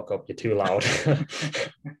 shut the fuck up, you're too loud.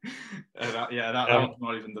 that one's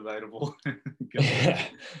not even debatable. Yeah.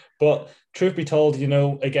 But truth be told, you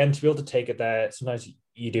know, again, to be able to take it there, sometimes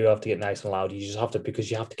you do have to get nice and loud. You just have to, because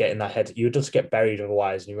you have to get in that head. You just get buried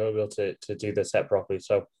otherwise, and you won't be able to do the set properly.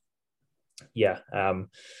 So, yeah.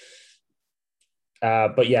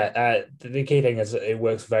 But yeah, the key thing is it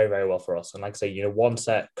works very, very well for us. And like I say, you know, one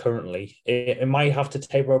set currently, it might have to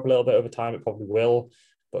taper up a little bit over time. It probably will.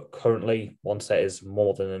 But currently, one set is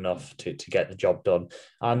more than enough to get the job done.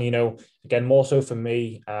 And, you know, again, more so for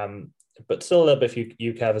me, but still a little bit for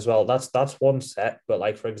you, Kev, as well. That's one set. But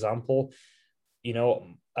like, for example, you know,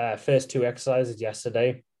 first 2 exercises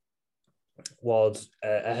yesterday was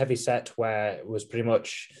a heavy set where it was pretty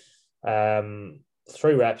much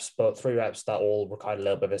 3 reps, but 3 reps that all required a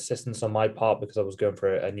little bit of assistance on my part because I was going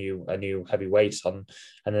for a new heavy weight on.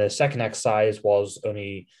 And then the second exercise was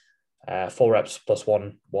only 4 reps plus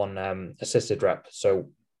one assisted rep. So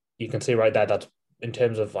you can see right there that in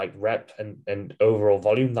terms of like rep and overall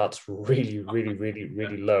volume, that's really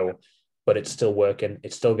low, but it's still working.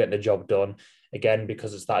 It's still getting the job done again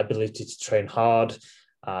because it's that ability to train hard,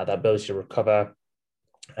 that ability to recover.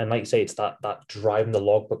 And like you say, it's that driving the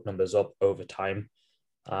logbook numbers up over time.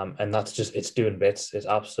 And that's just, it's doing bits. It's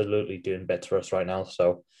absolutely doing bits for us right now.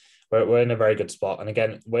 So we're in a very good spot. And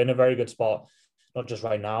again, we're in a very good spot, not just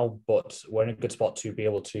right now, but we're in a good spot to be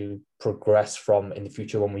able to progress from in the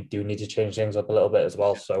future when we do need to change things up a little bit as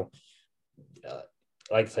well. So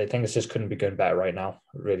like I say, things just couldn't be going better right now.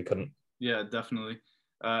 It really couldn't. Yeah, definitely.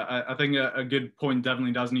 I think a good point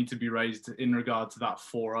definitely does need to be raised in regard to that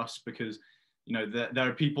for us, because you know there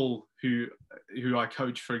are people who I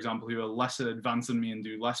coach, for example, who are less advanced than me and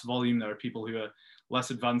do less volume. There are people who are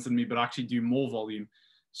less advanced than me but actually do more volume.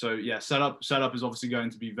 So yeah, setup is obviously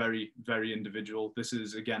going to be very, very individual. This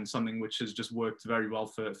is again something which has just worked very well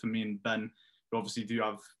for me and Ben, who obviously do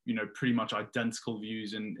have, you know, pretty much identical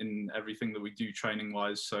views in everything that we do training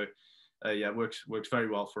wise. So yeah, works very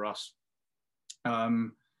well for us.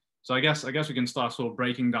 So I guess we can start sort of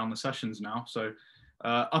breaking down the sessions now. So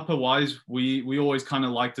upper wise, we always kind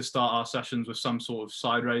of like to start our sessions with some sort of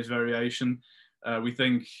side raise variation. We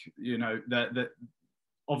think, you know, that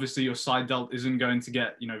obviously your side delt isn't going to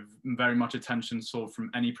get, you know, very much attention sort of from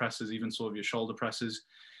any presses, even sort of your shoulder presses.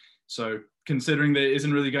 So considering that it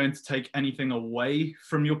isn't really going to take anything away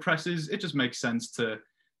from your presses, it just makes sense to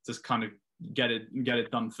just kind of get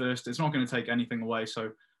it done first. It's not going to take anything away.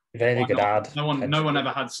 So if anything could add, no one ever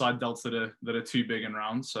had side delts that are too big and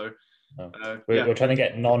round. So we're trying to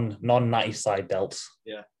get non-natty side delts.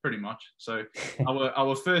 Yeah, pretty much. So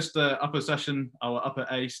our first upper session, our upper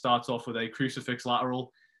A, starts off with a crucifix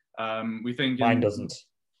lateral. We think mine doesn't.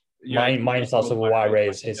 Yeah, mine starts with a Y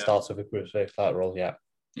raise. His starts with a crucifix lateral. Yeah.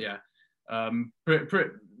 Yeah.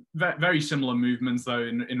 Very similar movements though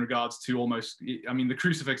in regards to almost. I mean, the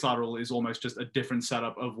crucifix lateral is almost just a different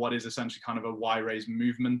setup of what is essentially kind of a Y raise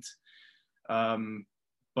movement.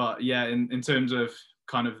 But yeah, in terms of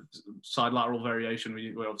kind of side lateral variation,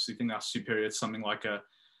 we obviously think that's superior to something like a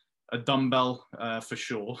dumbbell for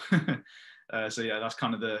sure. So yeah, that's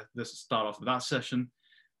kind of the start off of that session.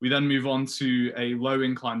 We then move on to a low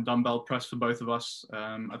incline dumbbell press for both of us.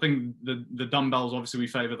 I think the dumbbells, obviously we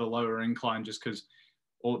favor the lower incline just because,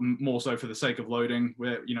 or more so for the sake of loading.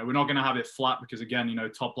 We're not going to have it flat because again, you know,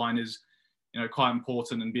 top line is, you know, quite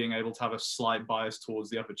important, and being able to have a slight bias towards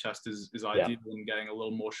the upper chest is ideal in getting a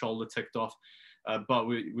little more shoulder ticked off. But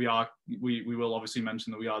we will obviously mention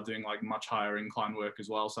that we are doing like much higher incline work as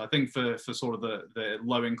well. So I think for sort of the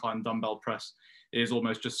low incline dumbbell press is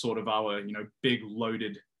almost just sort of our, you know, big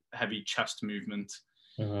loaded heavy chest movement.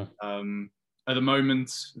 Mm-hmm. At the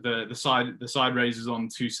moment, the side raises on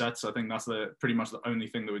 2 sets. I think that's pretty much the only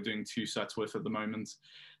thing that we're doing 2 sets with at the moment,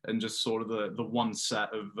 and just sort of the 1 set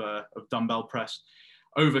of dumbbell press.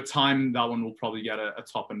 Over time, that one will probably get a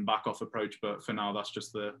top and back off approach, but for now, that's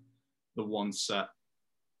just the 1 set.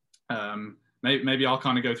 Maybe I'll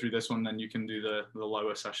kind of go through this one, then you can do the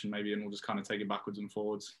lower session maybe, and we'll just kind of take it backwards and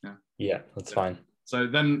forwards. Yeah, that's fine. So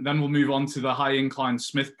then we'll move on to the high incline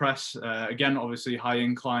Smith press. Again, obviously high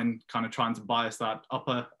incline, kind of trying to bias that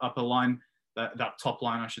upper line, that top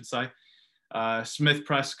line, I should say. Smith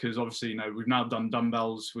press, because obviously, you know, we've now done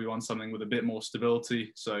dumbbells. We want something with a bit more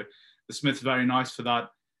stability. So the Smith's very nice for that.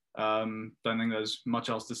 Don't think there's much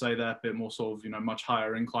else to say there. A bit more sort of, you know, much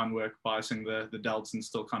higher incline work, biasing the delts and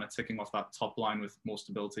still kind of ticking off that top line with more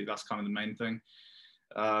stability. That's kind of the main thing.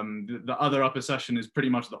 The other upper session is pretty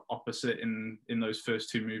much the opposite in those first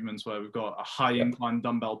 2 movements, where we've got a high incline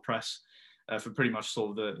dumbbell press for pretty much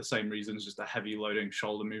sort of the same reasons, just a heavy loading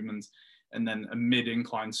shoulder movement, and then a mid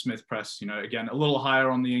incline Smith press, you know, again a little higher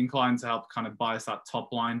on the incline to help kind of bias that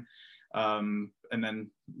top line, and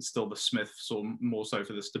then still the Smith sort of more so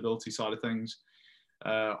for the stability side of things.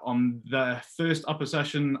 On the first upper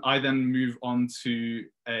session, I then move on to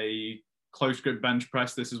a close grip bench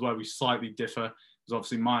press. This is where we slightly differ, because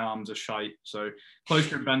obviously my arms are shite. So close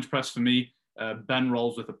grip bench press for me, Ben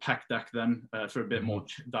rolls with a pec deck then for a bit more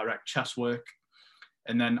direct chest work.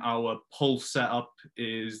 And then our pull setup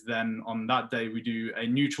is then on that day, we do a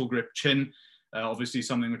neutral grip chin, obviously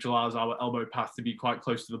something which allows our elbow path to be quite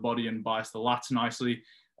close to the body and bias the lats nicely.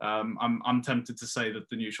 I'm tempted to say that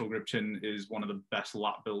the neutral grip chin is one of the best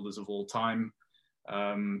lat builders of all time.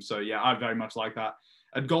 So yeah, I very much like that.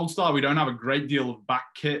 At Gold Star, we don't have a great deal of back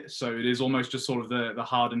kit, so it is almost just sort of the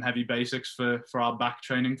hard and heavy basics for our back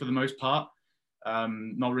training for the most part.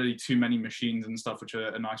 Not really too many machines and stuff, which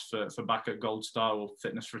are nice for back at Gold Star, or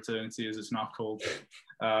Fitness Fraternity as it's now called.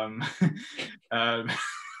 Um, um,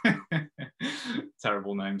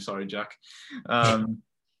 terrible name, sorry, Jack.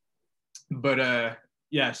 But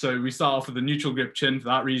yeah, so we start off with a neutral grip chin for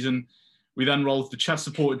that reason. We then roll the chest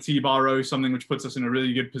supported T-bar row, something which puts us in a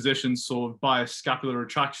really good position, sort of by a scapular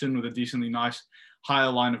retraction with a decently nice higher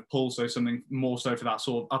line of pull, so something more so for that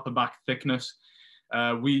sort of upper back thickness.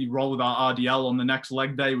 We roll with our RDL on the next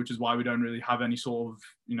leg day, which is why we don't really have any sort of,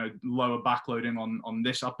 lower back loading on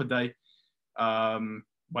this upper day.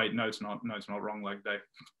 Wait, no, it's not. No, it's not. Wrong leg day.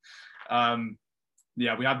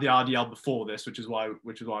 Yeah, we have the RDL before this, which is why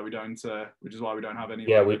we don't have any.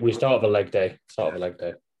 Yeah, we start with a leg day.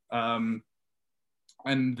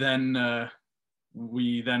 And then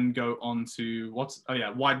we then go on to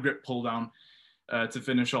wide grip pull down to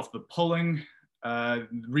finish off the pulling.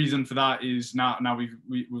 Reason for that is now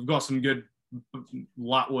we've got some good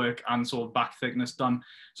lat work and sort of back thickness done,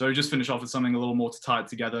 so we just finish off with something a little more to tie it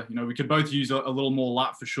together. We could both use a little more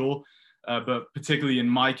lat for sure, but particularly in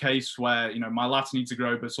my case where my lats need to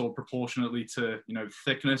grow but sort of proportionately to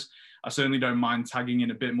thickness, I certainly don't mind tagging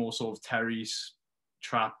in a bit more sort of Terry's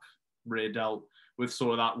trap rear delt with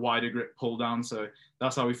sort of that wider grip pull down. So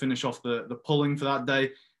that's how we finish off the pulling for that day.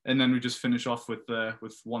 And then we just finish off with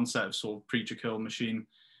one set of sort of preacher curl machine,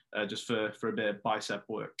 just for a bit of bicep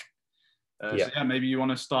work. So yeah, maybe you want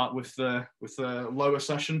to start with the lower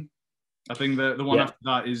session. I think the one after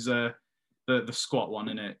that is the squat one,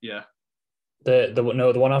 isn't it? Yeah. The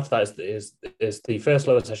one after that is the first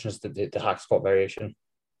lower session is the hack squat variation.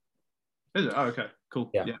 Is it? Oh, okay, cool.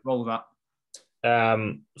 Yeah, roll with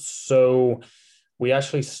that. So we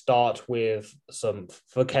actually start with some,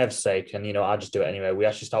 for Kev's sake, and I just do it anyway. We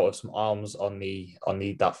actually start with some arms on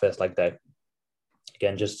that first leg day.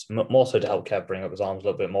 Again, just more so to help Kev bring up his arms a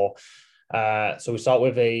little bit more. So we start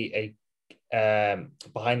with a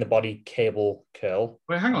behind the body cable curl.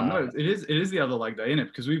 Wait, hang on. No, it is the other leg day, isn't it?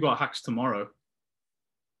 Because we've got hacks tomorrow.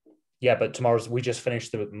 Yeah, but we just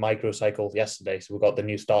finished the microcycle yesterday, so we've got the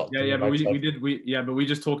new start. Yeah, but we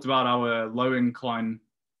just talked about our low incline.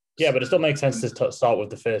 Yeah, but it still makes sense to start with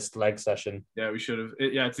the first leg session. Yeah, we should have.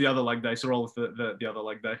 It's the other leg day, so roll with the other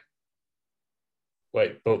leg day.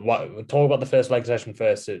 Wait, but what? Talk about the first leg session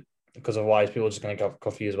first, because otherwise people are just going to get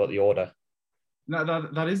confused about the order. No,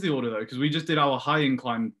 that is the order though, because we just did our high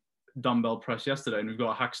incline dumbbell press yesterday, and we've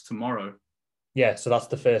got hacks tomorrow. Yeah, so that's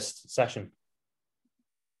the first session.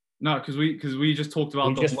 No, because we just talked about.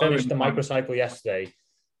 We just finished the microcycle yesterday.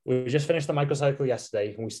 We just finished the microcycle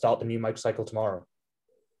yesterday, and we start the new microcycle tomorrow.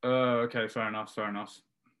 Okay, fair enough.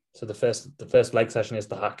 So the first leg session is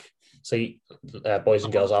the hack. So boys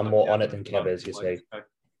and girls, I'm more on it than Kev is, you see.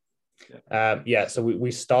 Okay. So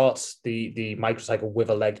we start the microcycle with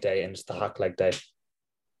a leg day, and it's the hack leg day.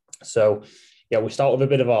 So yeah, we start with a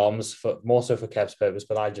bit of arms, more so for Kev's purpose,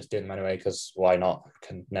 but I just did them anyway because why not?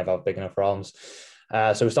 Can never have big enough arms.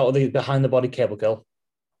 So we start with the behind the body cable curl.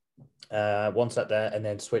 One set there, and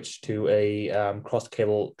then switch to a cross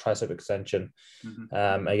cable tricep extension.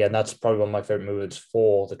 Mm-hmm. Again, that's probably one of my favorite movements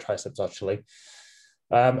for the triceps actually.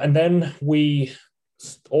 And then we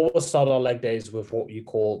always start our leg days with what you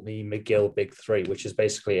call the McGill Big Three, which is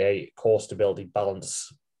basically a core stability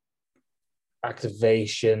balance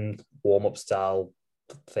activation warm-up style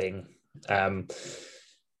thing.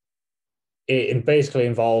 It basically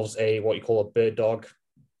involves what you call a bird dog.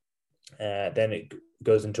 Then it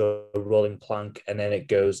goes into a rolling plank, and then it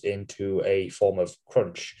goes into a form of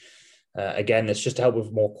crunch. Again, it's just to help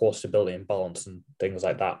with more core stability and balance and things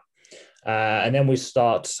like that. And then we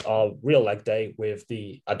start our real leg day with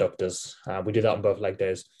the adductors. We do that on both leg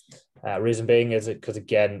days. Reason being is because,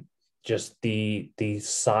 again, just the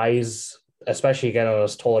size, especially again on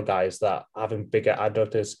those taller guys, that having bigger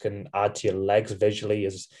adductors can add to your legs visually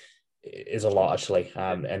is a lot actually.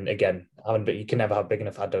 And again, you can never have big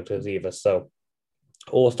enough adductors either. So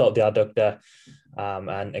all start the adductor,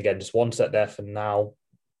 and again, just one set there for now,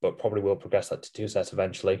 but probably will progress that to two sets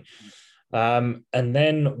eventually. And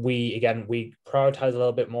then we prioritize a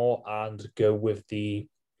little bit more and go with we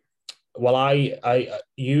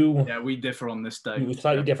differ on this day. We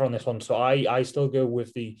slightly differ on this one. So I still go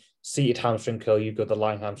with the seated hamstring curl. You go the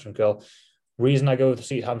lying hamstring curl. Reason I go with the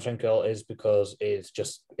seated hamstring curl is because it's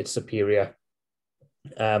superior.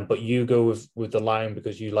 But you go with the lying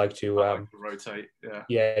because you like to rotate.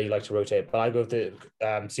 Yeah, you like to rotate. But I go with the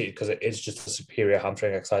seated because it is just a superior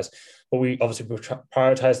hamstring exercise. But we obviously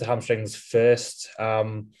prioritize the hamstrings first.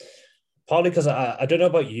 Partly because I don't know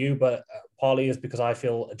about you, but partly is because I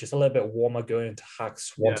feel just a little bit warmer going into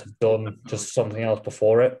hacks once I've done just something else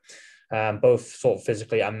before it, both sort of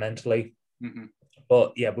physically and mentally. Mm-hmm.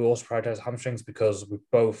 But yeah, we also prioritize hamstrings because we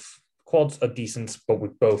both quads are decent, but we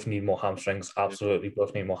both need more hamstrings. Absolutely,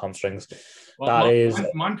 both need more hamstrings. Well, That is,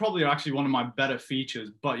 mine probably are actually one of my better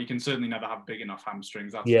features, but you can certainly never have big enough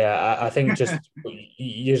hamstrings. That's yeah, I think just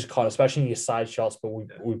you just can't, especially in your side shots. But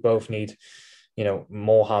we both need,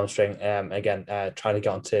 more hamstring. Again, trying to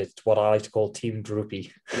get onto what I like to call team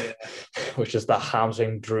droopy, yeah, which is that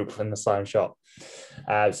hamstring droop in the side shot.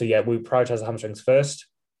 So yeah, we prioritize the hamstrings first.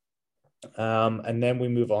 And then we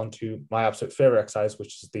move on to my absolute favorite exercise,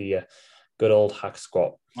 which is the good old hack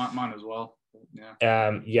squat. Mine as well.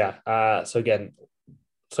 Yeah. So again,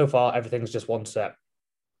 so far everything's just one set.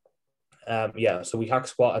 So we hack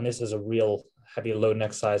squat, and this is a real heavy loading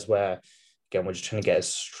exercise where, again, we're just trying to get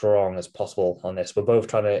as strong as possible on this. We're both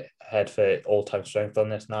trying to head for all-time strength on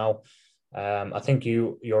this now. I think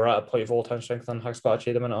you're at a point of all-time strength on hack squat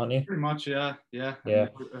actually at the minute, aren't you? Pretty much, yeah. Yeah. And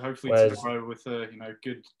hopefully tomorrow with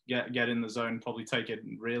good get in the zone, probably take it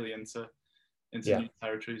really into new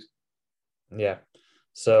territories. Yeah.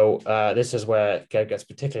 So this is where Kev gets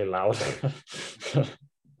particularly loud.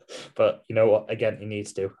 But you know what? Again, he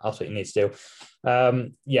needs to. Absolutely needs to.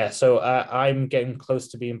 So I'm getting close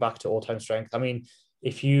to being back to all-time strength. I mean,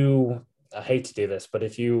 I hate to do this, but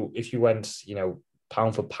if you went,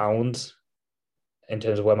 pound for pound in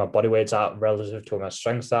terms of where my body weight's at relative to where my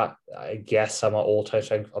strength's at, I guess I'm at all-time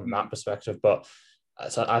strength on that perspective. But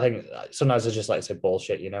so I think sometimes I just like to say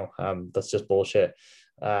bullshit. That's just bullshit.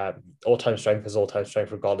 All-time strength is all-time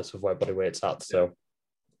strength regardless of where body weight's at. So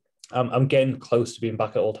I'm getting close to being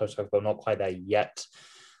back at all-time strength, but I'm not quite there yet.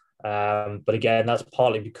 But again, that's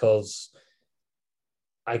partly because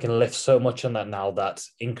I can lift so much on that now that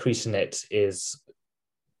increasing it is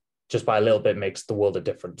just by a little bit makes the world a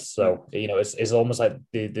difference. So, it's almost like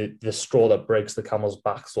the straw that breaks the camel's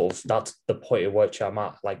back. Sort of, that's the point at which I'm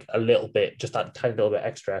at, like a little bit, just that tiny little bit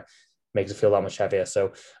extra makes it feel that much heavier.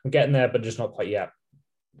 So I'm getting there, but just not quite yet.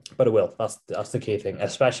 But it will. That's the key thing,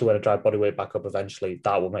 especially when I drive body weight back up eventually.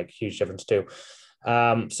 That will make a huge difference too.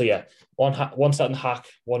 So yeah, one set and hack,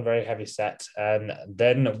 one very heavy set, and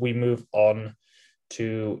then we move on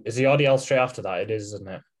to, is the RDL straight after that? It is, isn't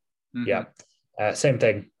it? Mm-hmm. Yeah. Same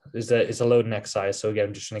thing. It's a loading exercise. So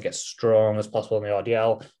again, just trying to get strong as possible in the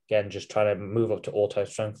RDL. Again, just trying to move up to all-time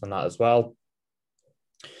strength on that as well.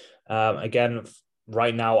 Again,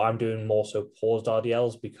 right now I'm doing more so paused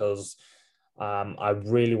RDLs because I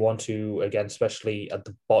really want to, again, especially at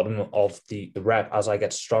the bottom of the rep, as I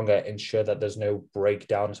get stronger, ensure that there's no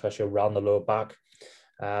breakdown, especially around the lower back.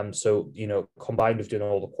 So, combined with doing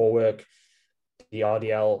all the core work, the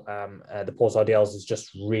RDL, the pause RDLs is just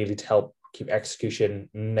really to help keep execution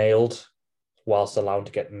nailed whilst allowing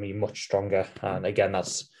to get me much stronger. And again,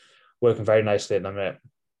 that's working very nicely at the minute.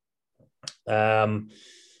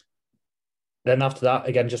 Then after that,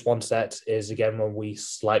 again, just one set is, again, when we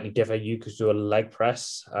slightly differ. You could do a leg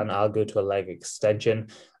press and I'll go to a leg extension.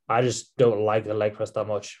 I just don't like the leg press that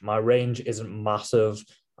much. My range isn't massive.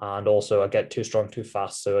 And also I get too strong too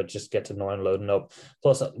fast. So it just gets annoying loading up.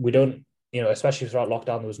 Plus we don't, especially throughout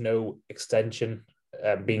lockdown, there was no extension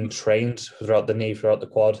being trained throughout the knee, throughout the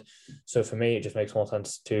quad. So for me, it just makes more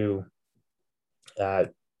sense to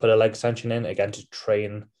put a leg extension in, again, to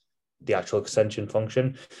train the actual extension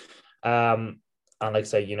function. And like I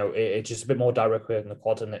say, it's just a bit more direct work in the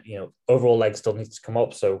quads, and overall leg still needs to come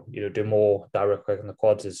up. So, do more direct work in the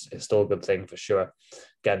quads is still a good thing for sure.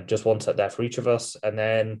 Again, just one set there for each of us, and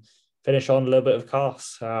then finish on a little bit of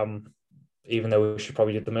calves. Even though we should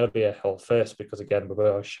probably do them earlier or first, because again, we're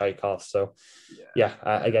both shy calves. So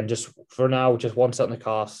again, just for now, just one set in the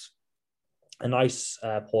calves, a nice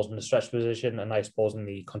pause in the stretch position, a nice pause in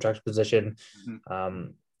the contraction position.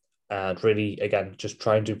 And really, again, just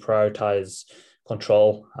trying to prioritize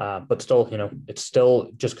control, but still, it's still,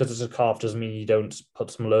 just because it's a calf doesn't mean you don't put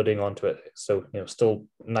some loading onto it. So, still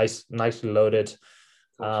nicely loaded.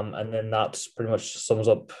 And then that's pretty much sums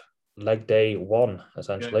up leg day one,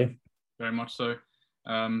 essentially. Yeah, very much so.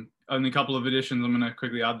 Only a couple of additions I'm going to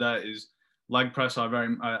quickly add there is leg press.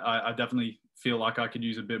 I definitely feel like I could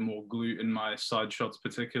use a bit more glute in my side shots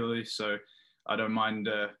particularly. So I don't mind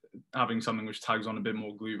having something which tags on a bit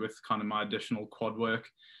more glute with kind of my additional quad work.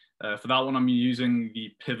 For that one, I'm using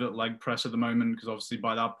the pivot leg press at the moment, because obviously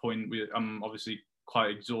by that point, I'm obviously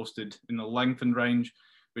quite exhausted in the lengthened range,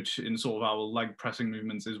 which in sort of our leg pressing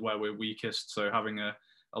movements is where we're weakest. So having a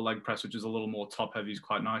leg press, which is a little more top heavy, is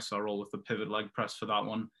quite nice. So I roll with the pivot leg press for that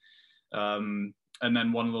one. And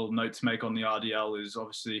then one little note to make on the RDL is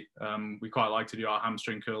obviously we quite like to do our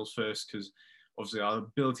hamstring curls first, because obviously our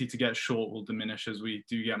ability to get short will diminish as we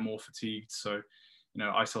do get more fatigued. So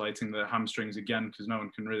isolating the hamstrings again, because no one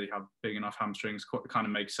can really have big enough hamstrings. It kind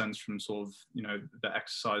of makes sense from sort of, the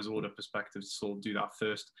exercise order perspective to sort of do that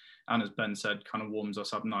first. And as Ben said, kind of warms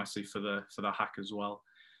us up nicely for the hack as well.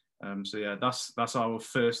 So yeah, that's our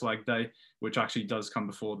first leg day, which actually does come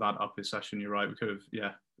before that upper session. You're right. We could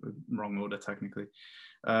have, wrong order technically.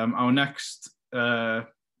 Our next,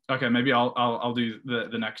 okay, maybe I'll do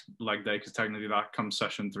the next leg day, because technically that comes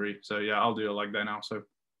session 3. So yeah, I'll do a leg day now. So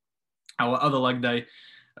our other leg day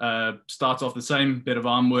starts off the same, bit of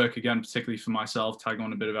arm work again, particularly for myself, tagging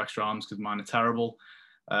on a bit of extra arms because mine are terrible.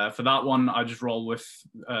 For that one, I just roll with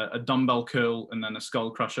a dumbbell curl and then a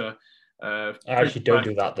skull crusher. I actually don't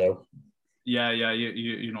do that though. Yeah,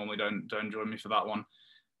 you normally don't join me for that one.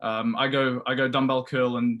 I go dumbbell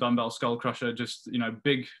curl and dumbbell skull crusher, just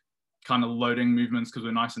big kind of loading movements because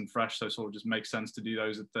we're nice and fresh, so sort of just makes sense to do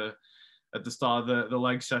those at the start of the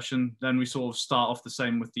leg session. Then we sort of start off the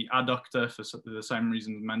same with the adductor for the same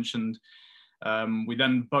reasons mentioned. We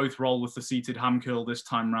then both roll with the seated ham curl this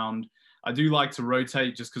time round. I do like to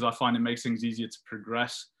rotate just because I find it makes things easier to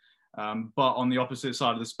progress. But on the opposite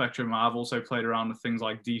side of the spectrum, I've also played around with things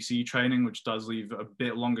like DC training, which does leave a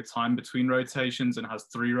bit longer time between rotations and has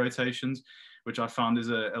 3 rotations, which I found is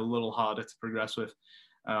a little harder to progress with.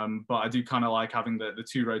 But I do kind of like having the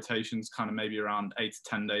 2 rotations kind of maybe around 8 to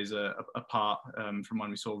 10 days apart from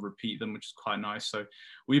when we sort of repeat them, which is quite nice. So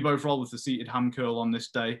we both roll with the seated ham curl on this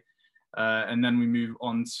day. And then we move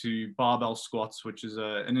on to barbell squats, which is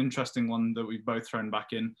an interesting one that we've both thrown back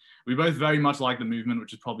in. We both very much like the movement,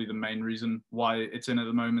 which is probably the main reason why it's in at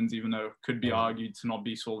the moment, even though it could be argued to not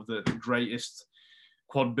be sort of the greatest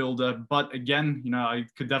quad builder. But again, I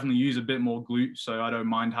could definitely use a bit more glute, so I don't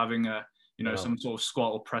mind having some sort of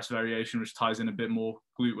squat or press variation, which ties in a bit more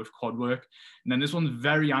glute with quad work. And then this one's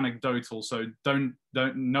very anecdotal, so don't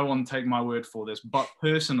no one take my word for this. But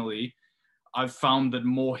personally, I've found that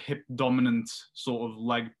more hip dominant sort of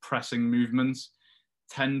leg pressing movements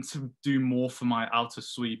tend to do more for my outer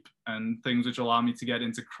sweep, and things which allow me to get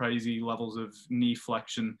into crazy levels of knee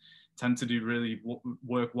flexion tend to do really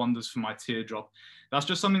work wonders for my teardrop. That's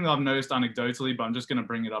just something that I've noticed anecdotally, but I'm just going to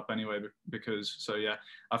bring it up anyway because, so yeah,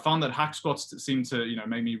 I found that hack squats seem to,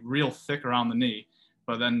 make me real thick around the knee,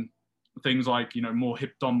 but then things like, more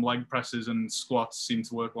hip dom leg presses and squats seem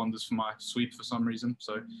to work wonders for my sweep for some reason.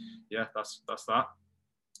 So yeah, that's that.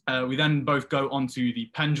 We then both go onto the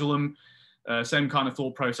pendulum. Same kind of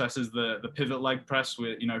thought process as the pivot leg press.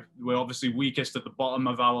 We're obviously weakest at the bottom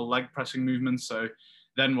of our leg pressing movements. So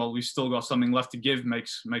then, while we've still got something left to give,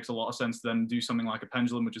 makes a lot of sense to then do something like a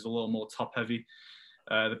pendulum, which is a little more top heavy.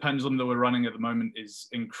 The pendulum that we're running at the moment is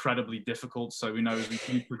incredibly difficult. So we know as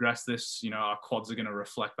we progress this, our quads are going to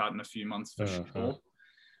reflect that in a few months for sure.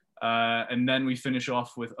 And then we finish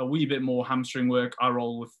off with a wee bit more hamstring work. I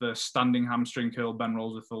roll with the standing hamstring curl, Ben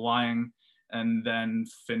rolls with the lying, and then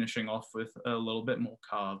finishing off with a little bit more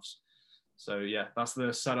calves. So yeah, that's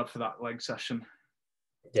the setup for that leg session.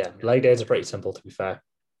 Yeah, leg days are pretty simple, to be fair.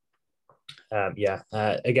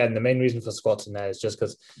 Again, the main reason for squats in there is just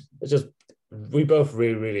because we both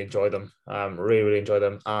really enjoy them. Really enjoy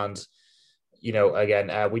them. And,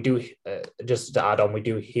 again, we do, just to add on, we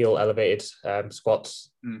do heel elevated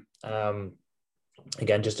squats.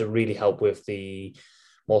 Again, just to really help with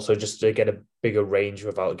also just to get a bigger range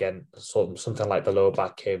without, again, sort of something like the lower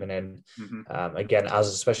back caving in. Again,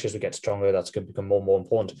 especially as we get stronger, that's going to become more and more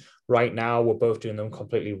important. Right now, we're both doing them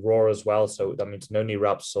completely raw as well. So that means no knee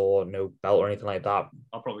wraps or no belt or anything like that.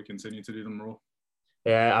 I'll probably continue to do them raw.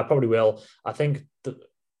 Yeah, I probably will. I think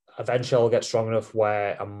eventually I'll get strong enough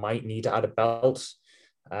where I might need to add a belt.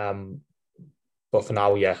 But for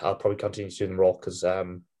now, yeah, I'll probably continue to do them raw because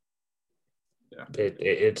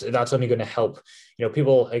that's only going to help.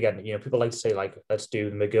 People like to say, like, let's do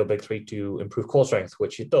the McGill Big Three to improve core strength,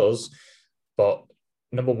 which it does. But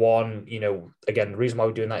number one, again, the reason why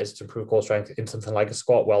we're doing that is to improve core strength in something like a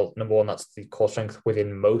squat. Well, number one, that's the core strength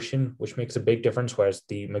within motion, which makes a big difference, whereas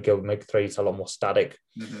the McGill Big Three is a lot more static.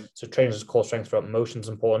 So training core strength throughout motion is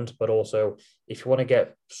important, but also if you want to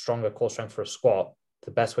get stronger core strength for a squat,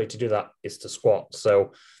 the best way to do that is to squat.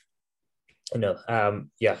 So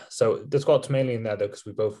so the squat's mainly in there though, because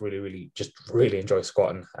we both really enjoy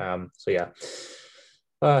squatting. So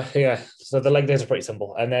the leg days are pretty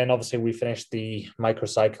simple. And then obviously we finished the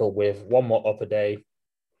microcycle with one more upper day,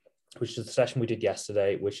 which is the session we did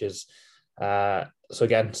yesterday, which is so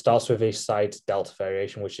again, starts with a side delt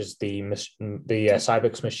variation, which is the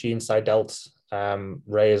Cybex machine side delt.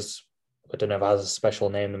 Raise, I don't know if it has a special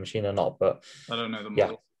name, the machine or not, but I don't know the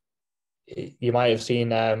model. You might have seen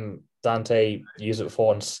Dante use it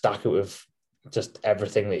before and stack it with just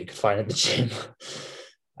everything that you could find in the gym.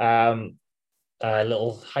 A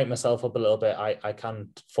little hype myself up a little bit. I can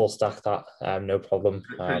full stack that, no problem.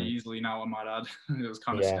 Pretty easily now, I might add. It was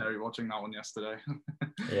kind of scary watching that one yesterday.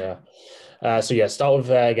 Yeah. So yeah, start with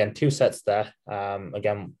again 2 sets there.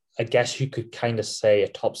 Again, I guess you could kind of say a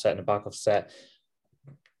top set and a backup set.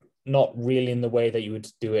 Not really in the way that you would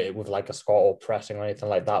do it with like a squat or pressing or anything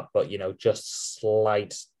like that, but just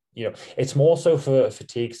slight. It's more so for a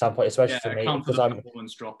fatigue standpoint, especially for me, because I'm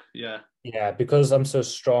performance drop. Yeah, because I'm so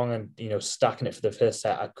strong and stacking it for the first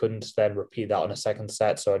set, I couldn't then repeat that on a second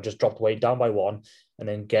set. So I just dropped the weight down by 1 and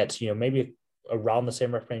then get, maybe around the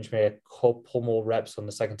same rep range, maybe a couple more reps on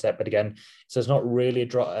the second set. But again, so it's not really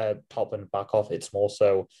a top and back off. It's more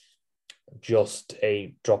so just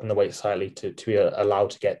a dropping the weight slightly to be allowed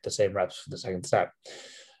to get the same reps for the second set.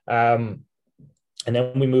 And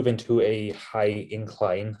then we move into a high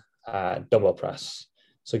incline dumbbell press.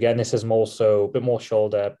 So again, this is more so a bit more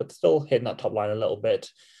shoulder, but still hitting that top line a little bit.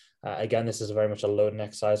 Again, this is very much a loading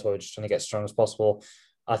exercise where we're just trying to get as strong as possible.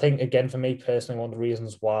 I think, again, for me personally, one of the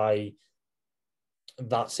reasons why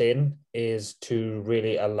that's in is to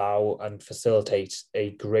really allow and facilitate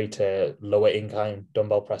a greater lower incline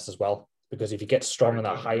dumbbell press as well. Because if you get strong in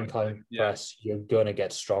that high incline press, you're going to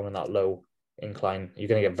get strong in that low incline. You're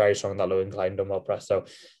going to get very strong in that low incline dumbbell press. So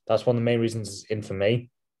that's one of the main reasons it's in for me.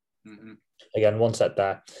 Mm-hmm. Again, 1 set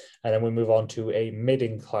there. And then we move on to a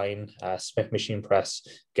mid-incline Smith machine press.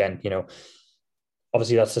 Again,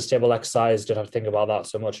 obviously that's a stable exercise. Don't have to think about that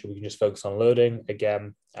so much. We can just focus on loading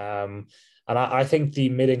again. And I think the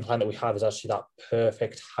mid-incline that we have is actually that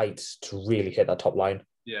perfect height to really hit that top line.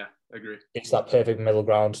 Yeah, agree. It's that perfect middle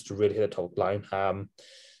ground to really hit the top line.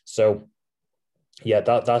 So yeah,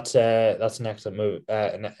 that's an excellent move.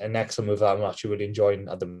 An excellent move that I'm actually really enjoying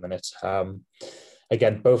at the minute.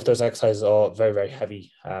 Again, both those exercises are very, very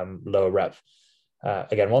heavy, lower rep.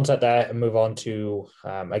 Again, 1 set there and move on to,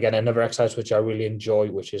 again, another exercise which I really enjoy,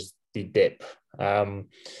 which is the dip. Some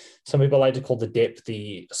people like to call the dip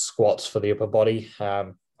the squats for the upper body.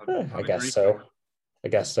 I guess so.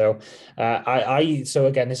 So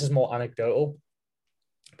again, this is more anecdotal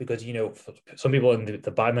because, some people in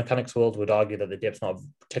the biomechanics world would argue that the dip's not a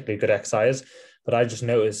particularly good exercise. But I just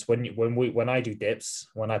noticed when I do dips,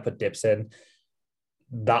 when I put dips in,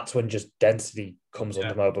 that's when just density comes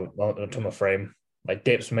onto my frame. Like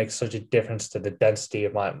dips make such a difference to the density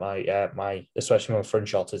of my especially my front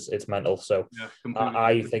shots. It's mental. So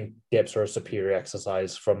I think dips are a superior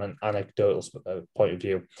exercise from an anecdotal point of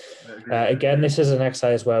view. Again, this is an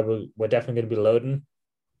exercise where we're definitely going to be loading,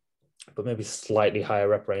 but maybe slightly higher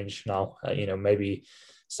rep range now. Maybe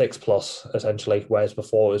 6+ essentially, whereas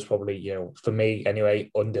before it was probably for me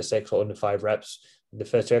anyway under 6 or under 5 reps. The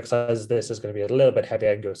first 2 exercises, this is going to be a little bit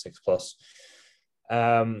heavier and go 6+.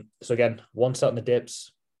 So again, 1 set on the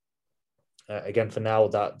dips. Again, for now,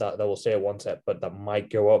 that will stay at 1 set, but that might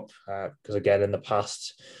go up because again, in the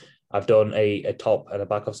past, I've done a top and a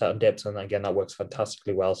backup set on dips, and again, that works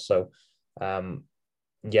fantastically well. So,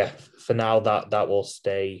 yeah, for now, that will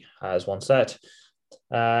stay as 1 set.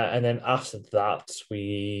 And then after that,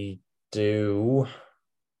 we do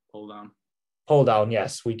pull down.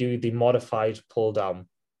 Yes, we do the modified pull down.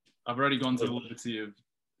 I've already gone to the liberty of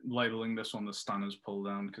labeling this one the Stanners pull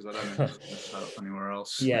down because I don't know if it's set up anywhere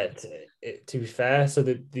else. Yeah, to be fair, so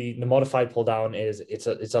the modified pull down it's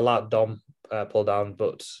a lat dom pull down,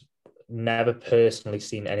 but never personally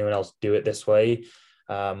seen anyone else do it this way.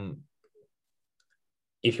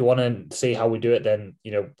 If you want to see how we do it, then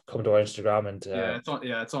come to our Instagram and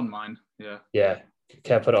it's on mine. Yeah.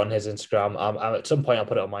 Kev put it on his Instagram. At some point I'll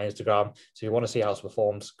put it on my Instagram. So if you want to see how it's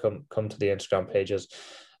performed, come to the Instagram pages.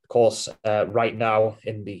 Of course, right now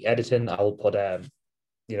in the editing, I'll put the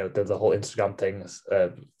whole Instagram things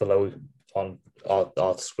below on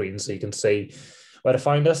our screen so you can see where to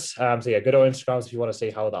find us. So yeah, go to our Instagrams if you want to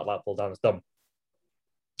see how that lat pull down is done.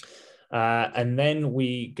 And then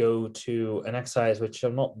we go to an exercise which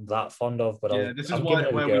I'm not that fond of, but this is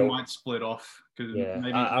where we might split off because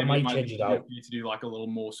maybe I might change it out. You to do like a little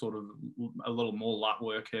more lat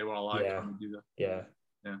work here while I do that. Yeah.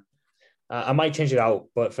 I might change it out,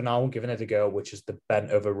 but for now I'm giving it a go, which is the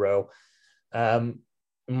bent over row.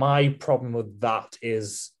 My problem with that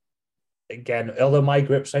is, again, although my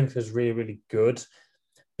grip strength is really, really good,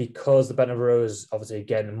 because the bent over row is obviously,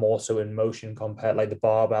 again, more so in motion compared like the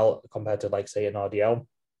barbell compared to like say an RDL,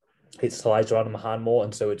 it slides around in my hand more,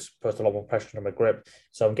 and so it's puts a lot more pressure on my grip.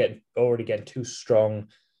 So I'm already getting too strong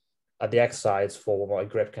at the exercise for what my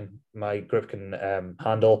grip can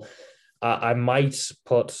handle. I might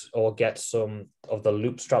put or get some of the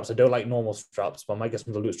loop straps. I don't like normal straps, but I might get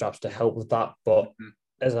some of the loop straps to help with that. But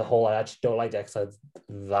as a whole, I actually don't like the exercise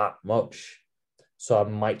that much, so I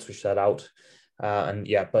might switch that out. and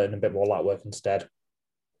put in a bit more lat work instead.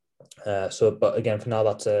 But again, for now,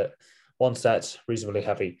 that's one set, reasonably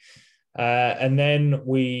heavy. And then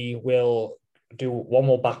we will do one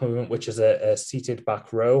more back movement, which is a seated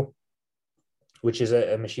back row, which is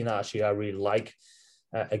a machine that actually I really like.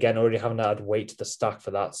 Again, already haven't had weight to the stack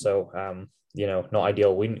for that. So, not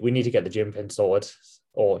ideal. We need to get the gym pin sorted,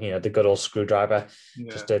 or, the good old screwdriver,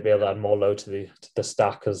 just to be able to add more load to the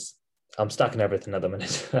stack, because I'm stacking everything at the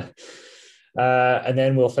minute. And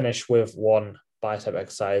then we'll finish with one bicep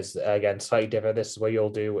exercise. Again, slightly different. This is where you'll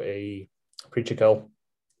do a preacher curl,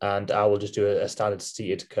 and I will just do a standard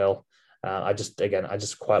seated curl. I just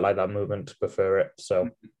quite like that movement, prefer it. So,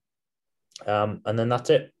 and then that's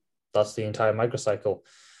it. That's the entire microcycle.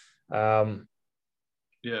 For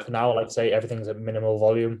now, like I say, everything's at minimal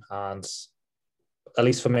volume, and at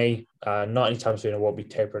least for me, not anytime soon I won't be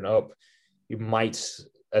tapering up. You might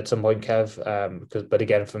at some point, Kev, but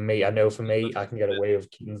again, for me, I can get away with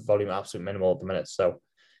keeping volume absolute minimal at the minute. So,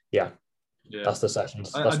 that's the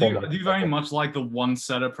sessions. I do very much like the one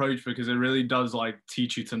set approach, because it really does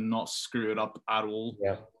teach you to not screw it up at all.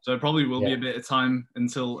 Yeah. So it probably will be a bit of time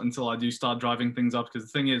until I do start driving things up, because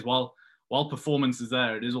the thing is, while performance is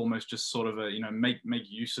there, it is almost just sort of a make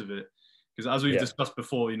use of it, because as we've discussed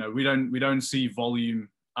before, we don't see volume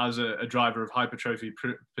as a driver of hypertrophy,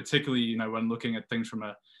 particularly when looking at things from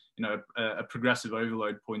a progressive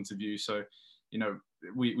overload point of view. So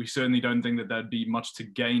we certainly don't think that there'd be much to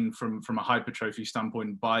gain from a hypertrophy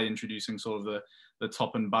standpoint by introducing sort of the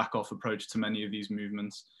top and back off approach to many of these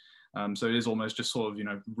movements. So it is almost just sort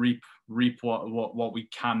of reap what we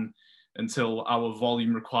can until our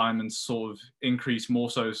volume requirements sort of increase more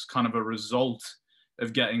so as kind of a result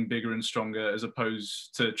of getting bigger and stronger, as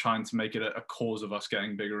opposed to trying to make it a cause of us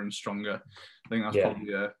getting bigger and stronger. I think that's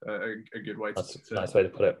probably a good way to nice way to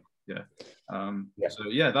put it. So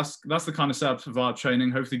that's the kind of setup of our training.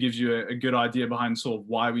 Hopefully gives you a good idea behind sort of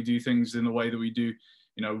why we do things in the way that we do,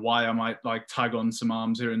 why I might tag on some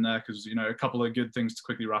arms here and there, because a couple of good things to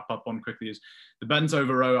quickly wrap up on quickly is the bent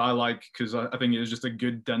over row. I like, because I think it is just a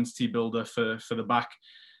good density builder for the back.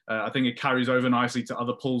 I think it carries over nicely to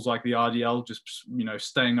other pulls like the RDL, just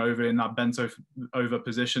staying over in that bent over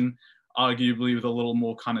position, arguably with a little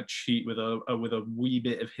more kind of cheat with a wee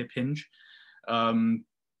bit of hip hinge.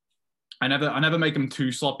 I never make them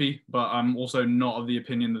too sloppy, but I'm also not of the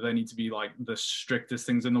opinion that they need to be the strictest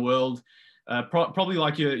things in the world. Probably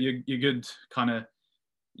your good kind of,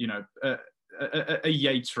 a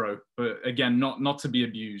Yates row, but again, not to be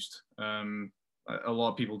abused. A lot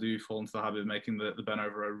of people do fall into the habit of making the bent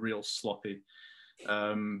over row real sloppy,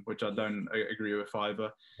 which I don't agree with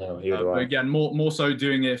either. But again, more so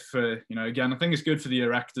doing it for, again, I think it's good for the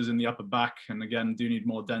erectors in the upper back, and again, do need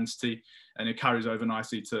more density, and it carries over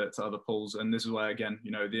nicely to other pulls. And this is where, again,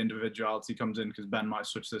 the individuality comes in, because Ben might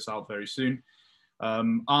switch this out very soon.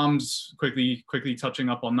 Arms, quickly touching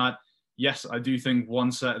up on that. Yes, I do think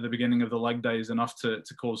one set at the beginning of the leg day is enough to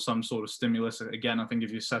cause some sort of stimulus. Again, I think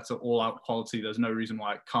if you set it all out quality, there's no reason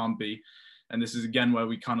why it can't be. And this is again where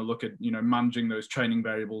we kind of look at, managing those training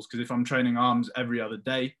variables. Because if I'm training arms every other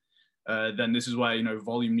day, then this is where,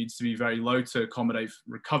 volume needs to be very low to accommodate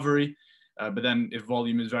recovery. But then if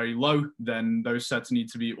volume is very low, then those sets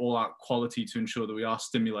need to be all out quality to ensure that we are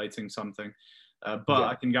stimulating something. But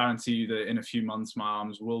I can guarantee you that in a few months, my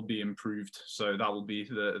arms will be improved. So that will be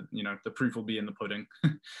the proof will be in the pudding.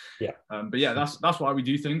 But that's why we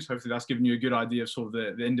do things. Hopefully that's given you a good idea of sort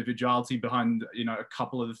of the individuality behind, a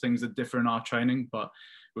couple of the things that differ in our training, but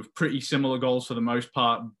with pretty similar goals for the most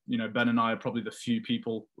part. Ben and I are probably the few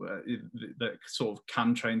people that sort of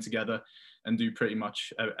can train together and do pretty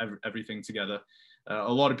much everything together.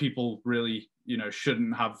 A lot of people really,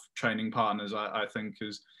 shouldn't have training partners, I think,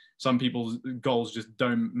 because some people's goals just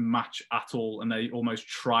don't match at all, and they almost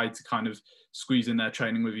try to kind of squeeze in their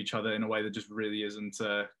training with each other in a way that just really isn't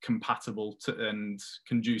compatible and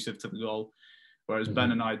conducive to the goal. Whereas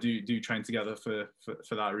Ben and I do train together for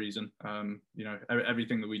that reason.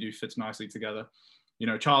 Everything that we do fits nicely together.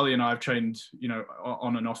 Charlie and I have trained,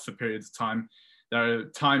 on and off for periods of time. There are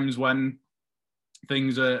times when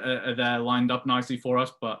things are there lined up nicely for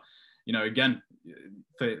us, but again,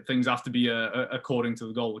 things have to be according to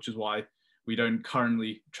the goal, which is why we don't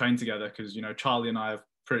currently train together, because Charlie and I have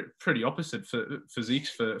pretty opposite physiques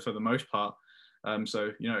for the most part.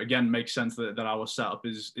 So again, makes sense that our setup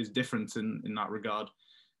is different in that regard.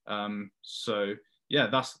 So yeah,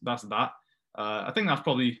 that's that. I think that's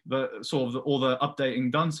probably all the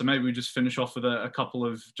updating done. So maybe we just finish off with a couple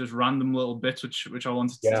of just random little bits, which I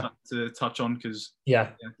wanted to touch on, because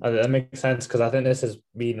that makes sense, because I think this has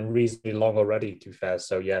been reasonably long already, to be fair.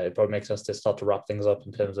 So yeah, it probably makes sense to start to wrap things up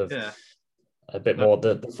in terms of a bit more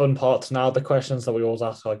the fun parts now, the questions that we always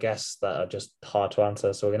ask our guests that are just hard to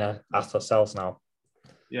answer. So we're going to ask ourselves now.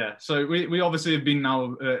 Yeah, so we obviously have been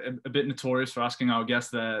now a bit notorious for asking our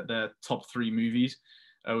guests their top 3 movies,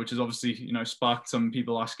 which has obviously, you know, sparked some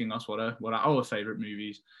people asking us what are our favorite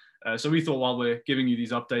movies. So we thought, while we're giving you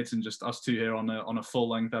these updates and just us two here on a full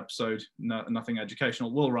length episode, nothing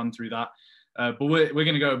educational, we'll run through that. But we're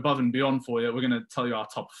going to go above and beyond for you. We're going to tell you our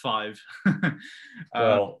top 5.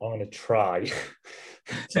 Well, I'm going to try.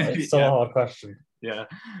 It's still a hard question. Yeah.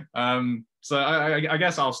 So I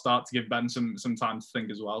guess I'll start to give Ben some time to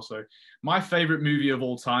think as well. So my favorite movie of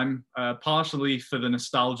all time, partially for the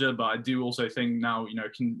nostalgia, but I do also think now, you know,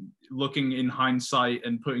 looking in hindsight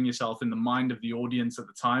and putting yourself in the mind of the audience at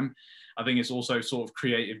the time, I think it's also sort of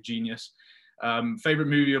creative genius. Favorite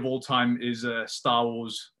movie of all time is Star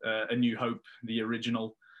Wars, A New Hope, the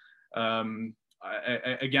original.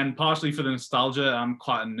 Again, partially for the nostalgia, I'm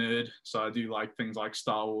quite a nerd, so I do like things like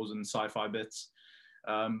Star Wars and sci-fi bits.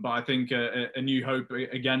 But I think A New Hope,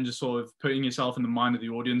 again, just sort of putting yourself in the mind of the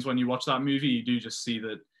audience when you watch that movie, you do just see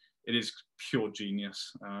that it is pure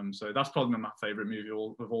genius. So that's probably my favorite movie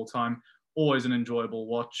of all time. Always an enjoyable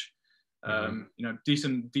watch. You know,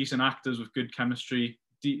 decent actors with good chemistry,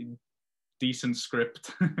 decent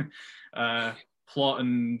script, plot,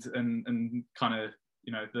 and kind of,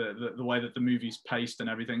 you know, the way that the movie's paced and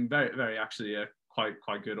everything. Very, very actually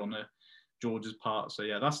quite good on George's part. So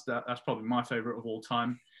yeah, that's probably my favorite of all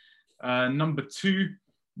time. Number 2,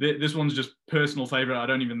 this one's just personal favorite. I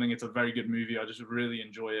don't even think it's a very good movie. I just really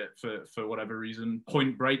enjoy it for whatever reason.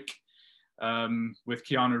 Point Break, with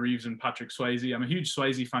Keanu Reeves and Patrick Swayze. I'm a huge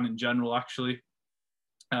Swayze fan in general, actually.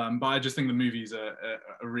 But I just think the movie's a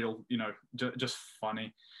real, you know, just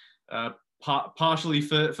funny. Partially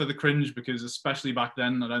for the cringe, because especially back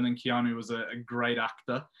then, I don't think Keanu was a great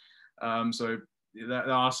actor. So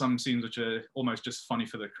there are some scenes which are almost just funny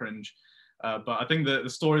for the cringe. But I think the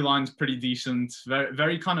storyline's pretty decent. Very,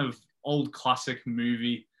 very kind of old classic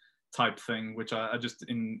movie type thing, which I just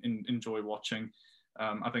enjoy watching.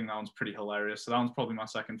 I think that one's pretty hilarious. So that one's probably my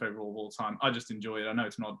second favorite of all time. I just enjoy it. I know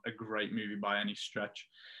it's not a great movie by any stretch.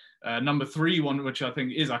 Number 3, one which I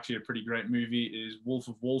think is actually a pretty great movie, is Wolf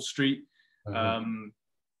of Wall Street.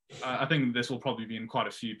 I think this will probably be in quite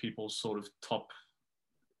a few people's sort of top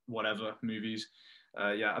whatever movies.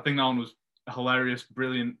 Yeah, I think that one was hilarious,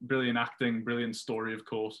 brilliant acting, brilliant story, of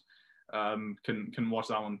course. Can watch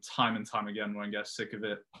that one time and time again when I get sick of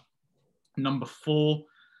it. Number 4,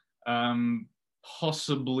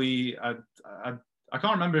 possibly I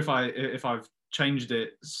can't remember if I've changed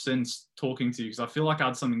it since talking to you, because I feel like I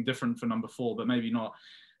had something different for number 4, but maybe not.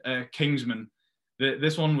 Kingsman.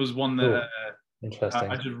 This one was one that interesting.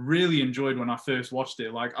 I just really enjoyed when I first watched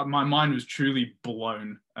it. Like, my mind was truly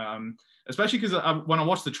blown, especially because when I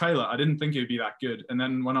watched the trailer, I didn't think it would be that good. And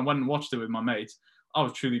then when I went and watched it with my mates, I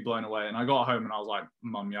was truly blown away. And I got home and I was like,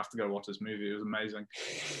 Mum, you have to go watch this movie. It was amazing.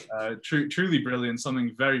 Truly brilliant.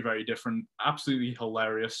 Something very, very different. Absolutely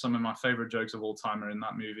hilarious. Some of my favorite jokes of all time are in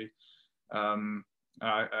that movie.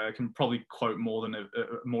 I can probably quote more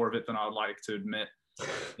of it than I would like to admit.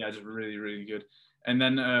 Yeah, just really, really good. And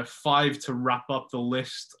then 5 to wrap up the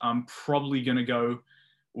list, I'm probably going to go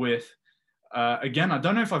with, again, I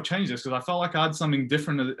don't know if I've changed this, because I felt like I had something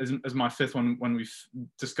different as my 5th one when we've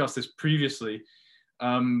discussed this previously.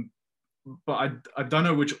 But I don't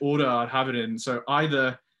know which order I'd have it in. So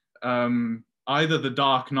either The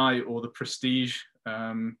Dark Knight or The Prestige.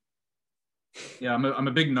 Yeah, I'm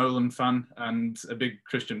a big Nolan fan and a big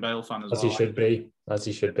Christian Bale fan as well. As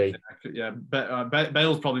he should be. Yeah,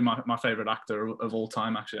 Bale's probably my favorite actor of all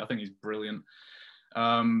time, actually. I think he's brilliant.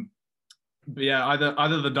 But yeah,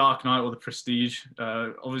 either The Dark Knight or The Prestige.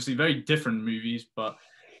 Obviously very different movies, but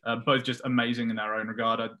both just amazing in their own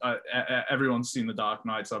regard. Everyone's seen The Dark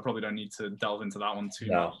Knight, so I probably don't need to delve into that one too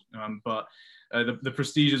much. But the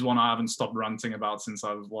Prestige is one I haven't stopped ranting about since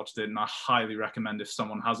I've watched it, and I highly recommend, if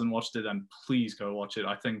someone hasn't watched it, then please go watch it.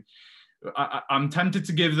 I think I'm tempted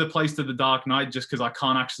to give the place to The Dark Knight just because I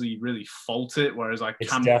can't actually really fault it, whereas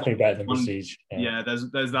it's definitely better than Prestige. Yeah,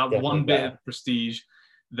 there's that one bit of Prestige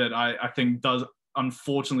that I think does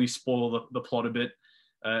unfortunately spoil the plot a bit.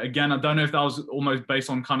 Again, I don't know if that was almost based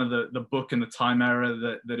on kind of the book and the time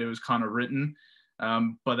era that it was kind of written,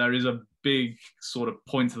 but there is a big sort of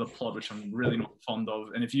point to the plot which I'm really not fond of.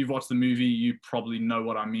 And if you've watched the movie, you probably know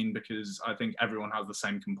what I mean, because I think everyone has the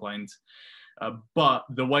same complaint. But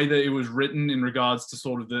the way that it was written in regards to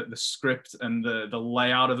sort of the script and the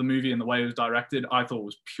layout of the movie and the way it was directed, I thought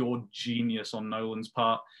was pure genius on Nolan's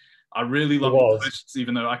part. I really love the twists,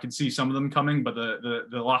 even though I could see some of them coming, but the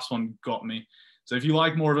last one got me. So if you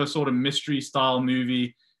like more of a sort of mystery style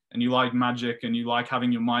movie, and you like magic and you like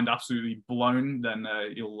having your mind absolutely blown, then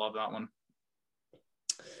you'll love that one.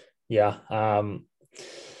 Yeah.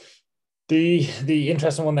 The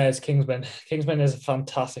interesting one there is Kingsman. Kingsman is a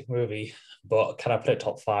fantastic movie, but can I put it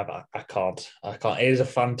top five? I can't. I can't. It is a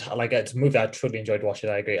fantastic, like, it's a movie I truly enjoyed watching.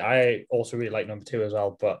 I agree. I also really like number two as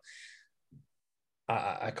well, but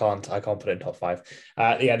I can't put it in top five.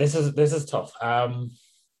 Yeah, this is tough.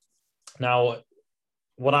 Now,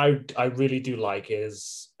 what I really do like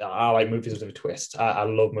is I like movies with a twist. I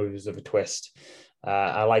love movies with a twist.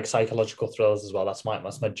 I like psychological thrillers as well. That's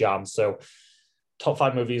my jam. So top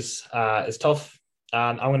five movies is tough,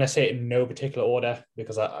 and I'm going to say it in no particular order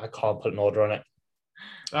because I can't put an order on it.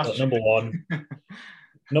 But number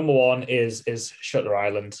one is Shutter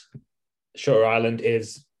Island. Shutter Island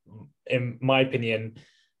is, in my opinion,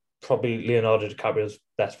 probably Leonardo DiCaprio's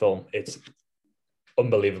best film. It's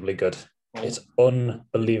unbelievably good. It's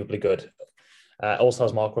unbelievably good. Also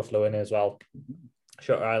has Mark Ruffalo in it as well.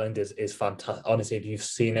 Shutter Island is fantastic. Honestly, if you've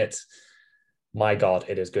seen it, my God,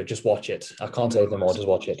 it is good. Just watch it. I can't say anything more. Just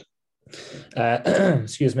watch it.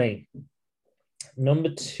 Excuse me. Number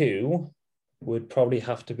two would probably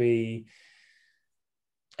have to be,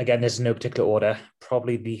 again, there's no particular order,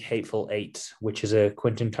 probably The Hateful Eight, which is a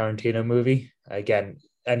Quentin Tarantino movie. Again,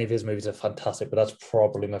 any of his movies are fantastic, but that's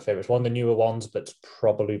probably my favorite. It's one of the newer ones, but it's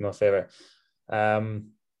probably my favorite.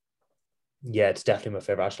 Yeah, it's definitely my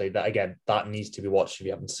favorite, actually. That needs to be watched if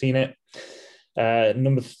you haven't seen it.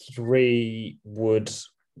 Number three would,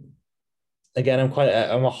 again,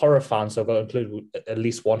 I'm a horror fan, so I've got to include at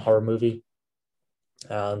least one horror movie.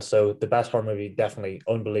 And so the best horror movie, definitely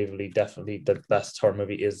the best horror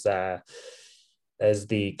movie is The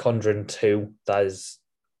Conjuring 2. That is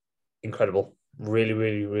incredible. Really,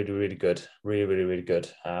 really, really, really good. Really, really, really good.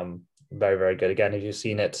 Very, very good. Again, if you've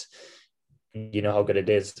seen it, you know how good it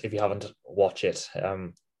is. If you haven't, watch it.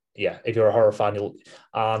 Yeah, if you're a horror fan,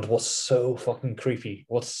 and what's so fucking creepy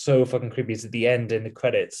is at the end in the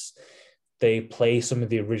credits, they play some of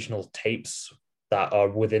the original tapes that are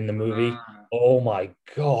within the movie. Oh my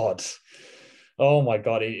God.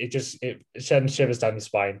 It sends shivers down your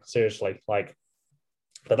spine. Seriously. Like,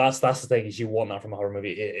 but that's the thing, is you want that from a horror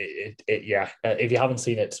movie. Yeah. If you haven't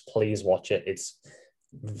seen it, please watch it. It's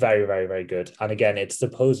very, very, very good. And again, it's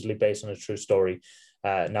supposedly based on a true story.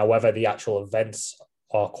 Now, whether the actual events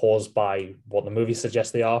are caused by what the movie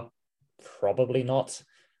suggests they are, probably not.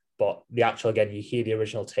 But the actual, again, you hear the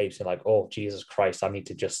original tapes and like, oh, Jesus Christ, I need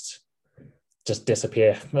to just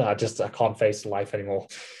disappear. I can't face life anymore.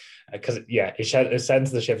 Because, yeah, it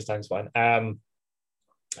sends the shivers down spine.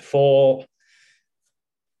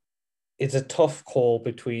 It's a tough call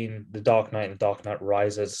between The Dark Knight and Dark Knight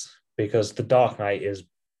Rises, because The Dark Knight is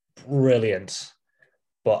brilliant,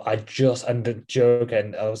 but the Joker,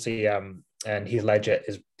 and obviously and Heath Ledger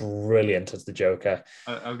is brilliant as the Joker.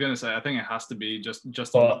 I was gonna say, I think it has to be just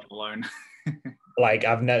on that alone. Like,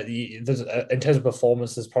 I've never, in terms of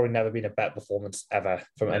performance, there's probably never been a better performance ever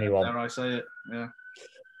from anyone. Dare I say it? Yeah.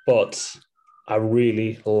 But I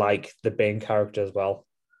really like the Bane character as well.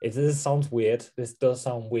 This sounds weird. This does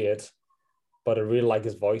sound weird, but I really like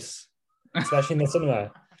his voice, especially in the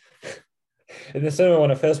cinema. In the cinema,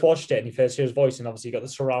 when I first watched it and you first hear his voice, and obviously you got the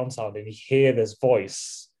surround sound and you hear this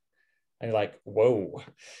voice, and you're like, whoa.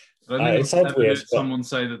 I don't think it sounds weird. Someone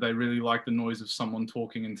say that they really like the noise of someone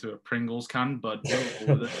talking into a Pringles can, but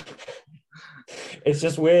it's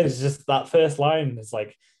just weird. It's just that first line. It's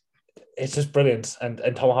like, it's just brilliant. And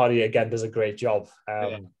Tom Hardy, again, does a great job.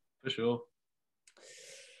 Yeah, for sure.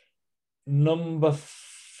 Number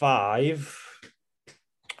five.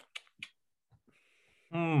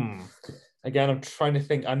 Again, I'm trying to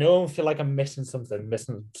think. I know I feel like I'm missing something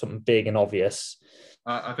big and obvious.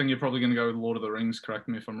 I think you're probably going to go with Lord of the Rings. Correct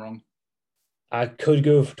me if I'm wrong. I could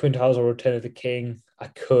go for Twin Towers or Return of the King. I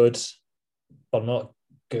could, but I'm not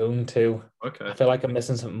going to. Okay. I feel like I'm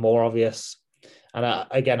missing something more obvious. And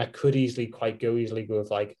I could quite easily go with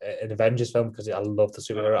like an Avengers film, because I love the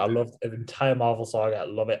superhero. I love the entire Marvel saga. I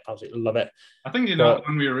love it. Absolutely love it. I think,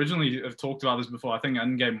 when we originally have talked about this before, I think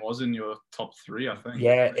Endgame was in your top three, I think.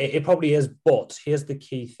 Yeah, it probably is. But here's the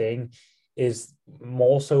key thing, is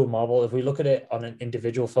more so Marvel. If we look at it on an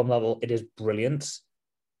individual film level, it is brilliant.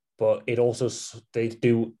 But it also, they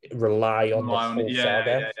do rely on the whole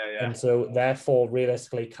saga. Yeah. And so therefore,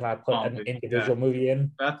 realistically, can I put an individual movie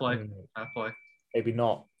in? Fair play. Maybe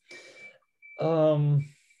not. I'm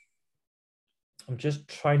just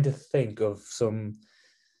trying to think of some.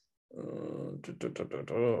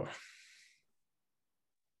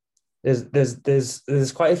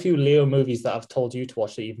 There's quite a few Leo movies that I've told you to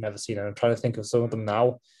watch that you've never seen, and I'm trying to think of some of them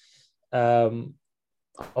now.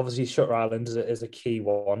 obviously Shutter Island is a key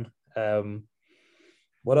one.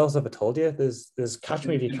 What else have I told you? There's Catch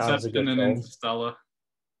Me If You Can is a Inception good and film. Interstellar.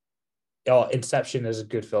 Oh, Inception is a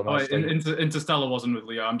good film, Oh, actually. Interstellar wasn't with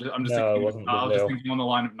Leo. I'm just No, it thinking. wasn't with I was just Leo. thinking on the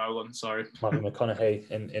line of Nolan. Sorry. Matthew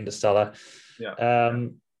McConaughey in Interstellar. Yeah.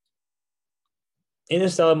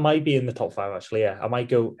 Interstellar might be in the top 5, actually. Yeah, I might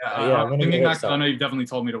go. I'm I'm gonna thinking go that 'cause I Interstellar. know you've definitely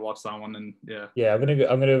told me to watch that one, and Yeah, I'm gonna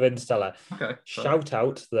go with Interstellar. Okay. Shout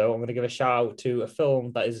out though, I'm gonna give a shout out to a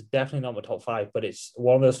film that is definitely not my top 5, but it's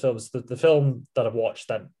one of those films. The film that I've watched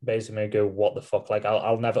that basically made me go, "What the fuck?" Like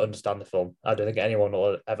I'll never understand the film. I don't think anyone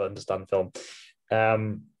will ever understand the film.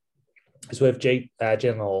 It's with Jake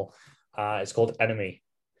Gyllenhaal. It's called Enemy.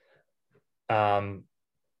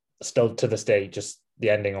 Still to this day, just the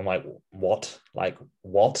ending. I'm like, what? Like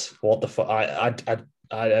what? What the fuck? I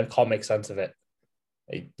can't make sense of it.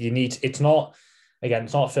 You need. It's not. Again,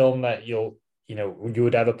 it's not a film that you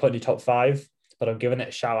would ever put in your top 5. But I'm giving it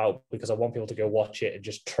a shout out because I want people to go watch it and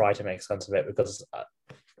just try to make sense of it, because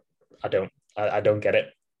I don't get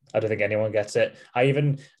it. I don't think anyone gets it. I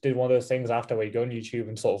even did one of those things after where you go on YouTube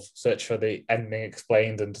and sort of search for the ending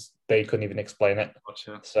explained, and they couldn't even explain it.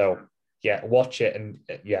 Gotcha. So yeah, watch it, and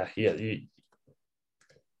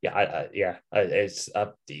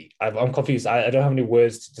I'm confused. I don't have any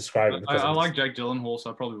words to describe it. I like Jake Gyllenhaal, so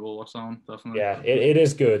I probably will watch that one, definitely. Yeah, it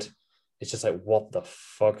is good. It's just like, what the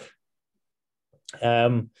fuck?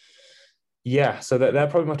 Yeah, so they're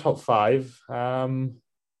probably my top 5.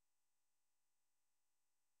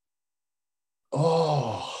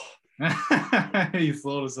 You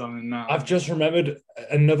thought of something now. I've just remembered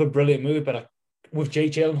another brilliant movie, but with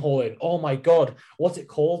Jake Gyllenhaal in. Oh my god, what's it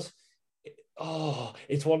called? Oh,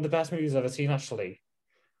 it's one of the best movies I've ever seen, actually.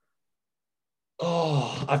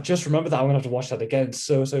 Oh, I've just remembered that. I'm gonna have to watch that again. It's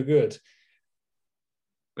so good.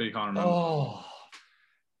 But you can't remember. Oh,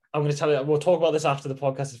 I'm gonna tell you. We'll talk about this after the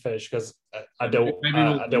podcast is finished, because I don't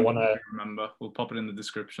want to remember. We'll pop it in the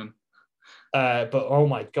description. But oh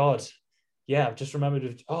my god, yeah, I've just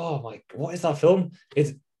remembered. Oh my, what is that film?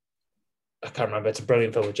 I can't remember. It's a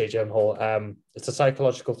brilliant film with Jake Gyllenhaal. It's a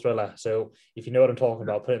psychological thriller. So if you know what I'm talking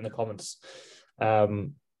about, put it in the comments. I've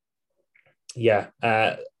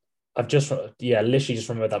just literally just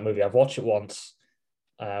remembered that movie. I've watched it once,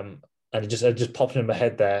 and it just popped in my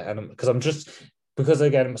head there. And because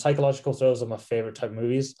again, psychological thrillers are my favorite type of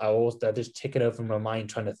movies. They're just ticking over in my mind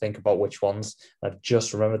trying to think about which ones. I've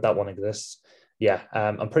just remembered that one exists. Yeah,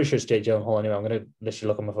 I'm pretty sure it's Jake Gyllenhaal anyway. I'm gonna literally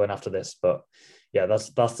look on my phone after this, but yeah, that's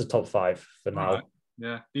the top 5 for now. Right.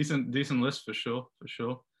 Yeah, decent list for sure.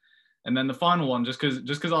 And then the final one, just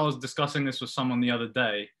because I was discussing this with someone the other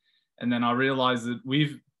day, and then I realized that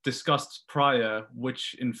we've discussed prior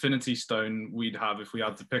which Infinity Stone we'd have if we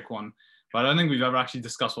had to pick one, but I don't think we've ever actually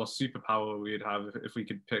discussed what superpower we'd have if we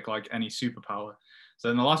could pick like any superpower. So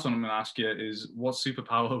then the last one I'm going to ask you is, what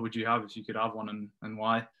superpower would you have if you could have one, and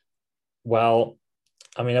why? Well,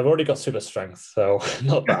 I mean, I've already got super strength, so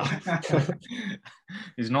not that.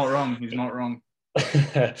 He's not wrong.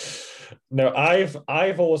 No,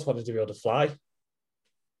 I've always wanted to be able to fly.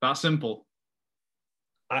 That simple.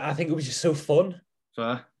 I think it was just so fun.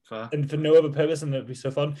 Fair. And for no other purpose than it would be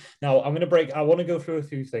so fun. Now, I want to go through a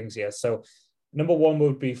few things here. So, number 1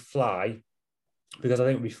 would be fly, because I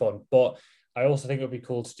think it would be fun. But I also think it would be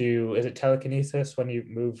cool to do, is it telekinesis, when you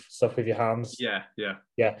move stuff with your hands? Yeah.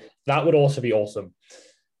 That would also be awesome.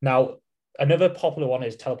 Now, another popular one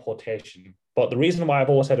is teleportation. But the reason why I've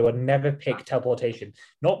always said I would never pick teleportation,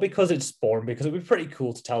 not because it's boring, because it would be pretty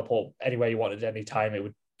cool to teleport anywhere you wanted at any time. It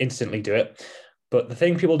would instantly do it. But the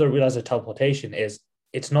thing people don't realize with teleportation is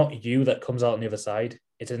it's not you that comes out on the other side.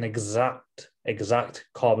 It's an exact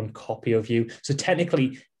carbon copy of you. So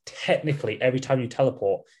technically, every time you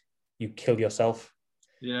teleport, you kill yourself.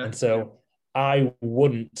 Yeah. And so I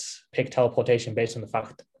wouldn't pick teleportation based on the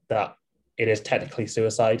fact that it is technically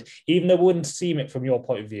suicide, even though it wouldn't seem it from your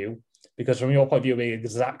point of view, because from your point of view, it would be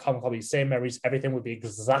exact carbon copy, same memories, everything would be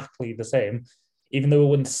exactly the same. Even though it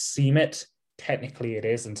wouldn't seem it, technically it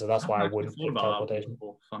is. And so that's why I wouldn't pick teleportation.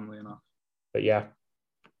 Funnily enough. But yeah,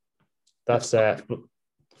 that's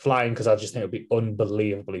flying, because I just think it would be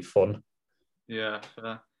unbelievably fun. Yeah,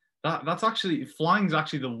 that's actually, flying's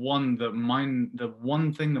actually the one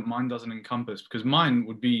thing that mine doesn't encompass, because mine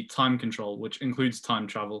would be time control, which includes time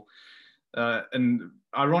travel. And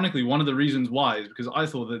ironically, one of the reasons why is because I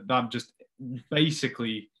thought that just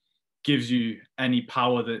basically gives you any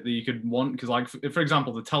power that you could want. Because, like, for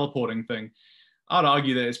example, the teleporting thing, I'd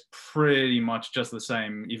argue that it's pretty much just the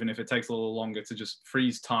same, even if it takes a little longer to just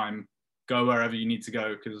freeze time, go wherever you need to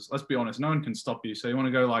go. Because let's be honest, no one can stop you. So you want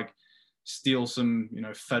to go like steal some,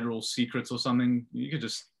 federal secrets or something, you could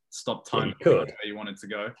just stop time you could. where you want it to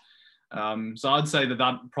go. So I'd say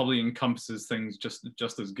that probably encompasses things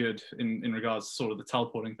just as good in regards to sort of the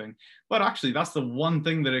teleporting thing. But actually, that's the one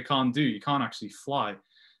thing that it can't do. You can't actually fly.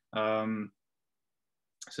 So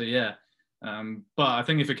yeah. But I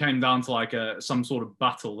think if it came down to like some sort of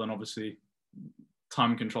battle, then obviously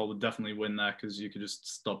time control would definitely win there, because you could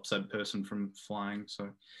just stop said person from flying. So,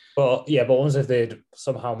 but once if they'd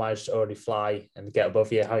somehow managed to already fly and get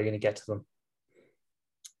above you, how are you going to get to them?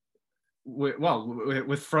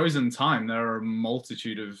 With frozen time, there are a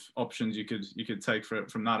multitude of options you could take for it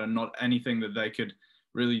from that, and not anything that they could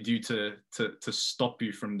really do to stop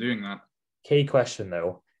you from doing that. Key question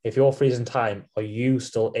though: if you're freezing time, are you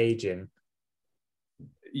still aging?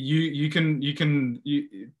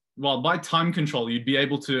 By time control, you'd be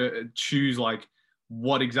able to choose like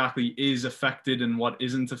what exactly is affected and what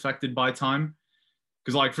isn't affected by time.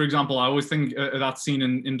 Because, like, for example, I always think that scene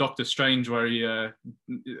in Doctor Strange where he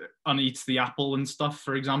uneats the apple and stuff,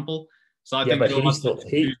 for example. So I think but he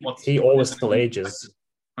always still ages.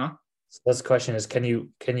 Huh? So this question is: can you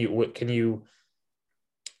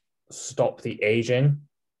stop the aging?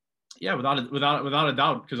 Yeah, without a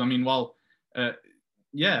doubt. Because I mean,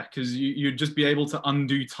 because you'd just be able to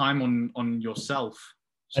undo time on yourself.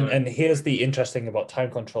 So. And here's the interesting about time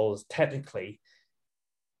control is technically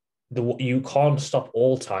you can't stop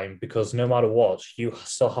all time, because no matter what, you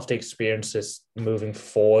still have to experience this moving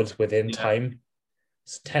forward within time.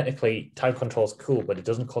 So technically, time control is cool, but it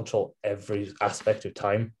doesn't control every aspect of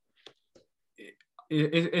time.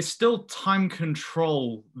 It's still time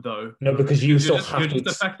control, though. No, because you're just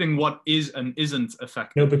affecting what is and isn't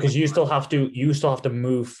affected. No, because you still have to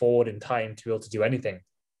move forward in time to be able to do anything.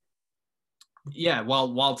 Yeah,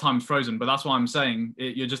 while time's frozen, but that's why I'm saying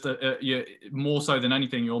you're just you're more so than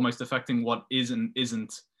anything, you're almost affecting what is and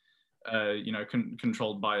isn't,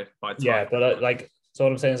 controlled by time. Yeah, but so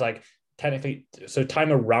what I'm saying is like technically, so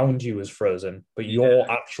time around you is frozen, but your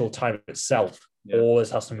actual time itself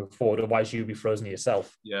always has to move forward, otherwise you'd be frozen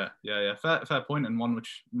yourself. Yeah. Fair point, and one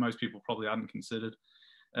which most people probably hadn't considered.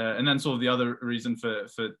 And then sort of the other reason for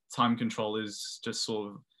time control is just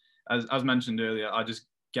sort of, as mentioned earlier, I just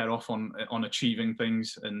get off on achieving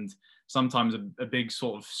things, and sometimes a big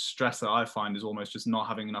sort of stress that I find is almost just not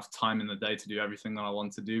having enough time in the day to do everything that I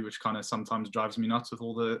want to do, which kind of sometimes drives me nuts with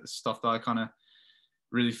all the stuff that I kind of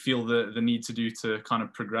really feel the need to do to kind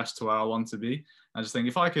of progress to where I want to be. I just think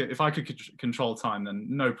if I could control time, then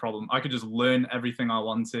no problem. I could just learn everything I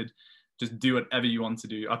wanted, just do whatever you want to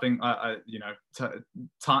do. I think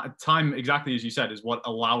time, exactly as you said, is what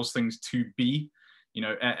allows things to be.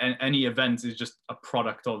 Any event is just a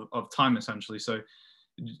product of time, essentially. So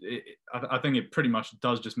I think it pretty much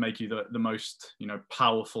does just make you the most,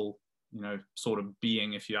 powerful, sort of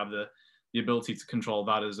being, if you have the ability to control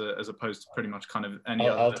that as opposed to pretty much kind of any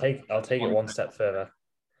other. I'll take it one step further.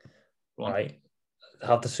 Right.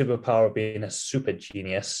 Have the superpower of being a super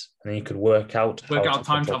genius, and then you could work out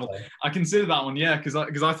time travel. I consider that one, yeah, because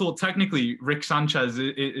I thought technically Rick Sanchez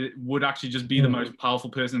it would actually just be the most powerful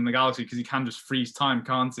person in the galaxy, because he can just freeze time,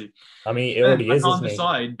 can't he? I mean, it already is. I can't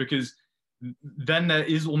decide, because then there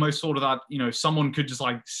is almost sort of that, someone could just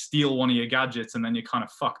like steal one of your gadgets, and then you're kind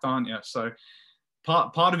of fucked, aren't you? So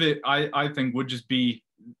part of it, I think, would just be,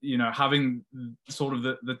 having sort of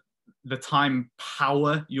the time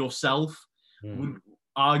power yourself. Would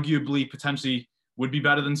arguably potentially would be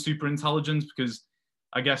better than super intelligence, because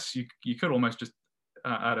I guess you could almost just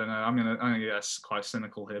I don't know, I'm gonna guess quite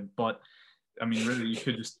cynical here, but I mean, really, you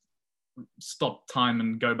could just stop time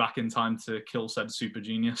and go back in time to kill said super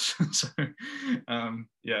genius. So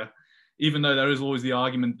even though there is always the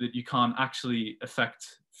argument that you can't actually affect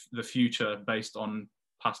the future based on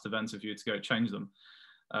past events if you were to go change them.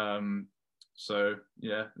 So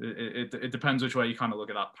yeah, it depends which way you kind of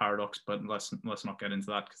look at that paradox, but let's not get into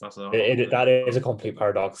that, because that's that is a complete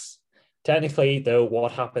paradox. Technically, though,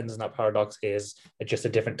 what happens in that paradox is just a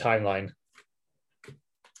different timeline.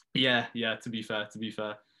 Yeah. To be fair.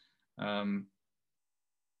 But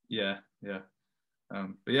yeah,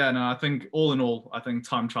 no, I think all in all, I think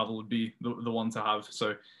time travel would be the one to have.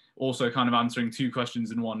 So also kind of answering two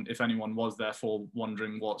questions in one, if anyone was therefore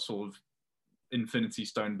wondering what sort of Infinity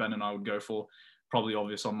Stone Ben and I would go for, probably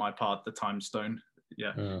obvious on my part, the Time Stone.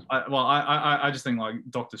 Yeah. I just think like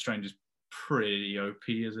Doctor Strange is pretty OP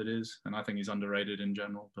as it is, and I think he's underrated in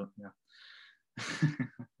general, but yeah.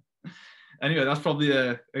 Anyway, that's probably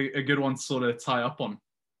a good one to sort of tie up on.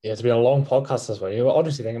 Yeah, it's been a long podcast as well. You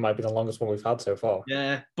honestly think it might be the longest one we've had so far.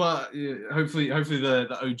 Yeah, but hopefully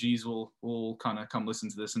the OGs will kind of come listen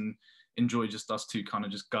to this and enjoy just us two kind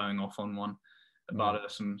of just going off on one.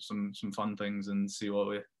 about some fun things and see what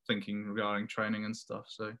we're thinking regarding training and stuff.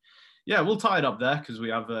 So yeah, we'll tie it up there because we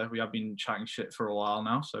have been chatting shit for a while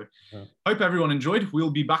now. So hope everyone enjoyed. We'll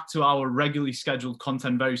be back to our regularly scheduled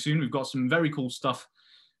content very soon. We've got some very cool stuff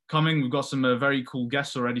coming. We've got some very cool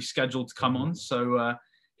guests already scheduled to come on. So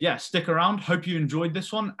yeah, stick around. Hope you enjoyed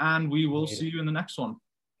this one, and we will see you in the next one.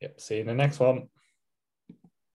 Yep, see you in the next one.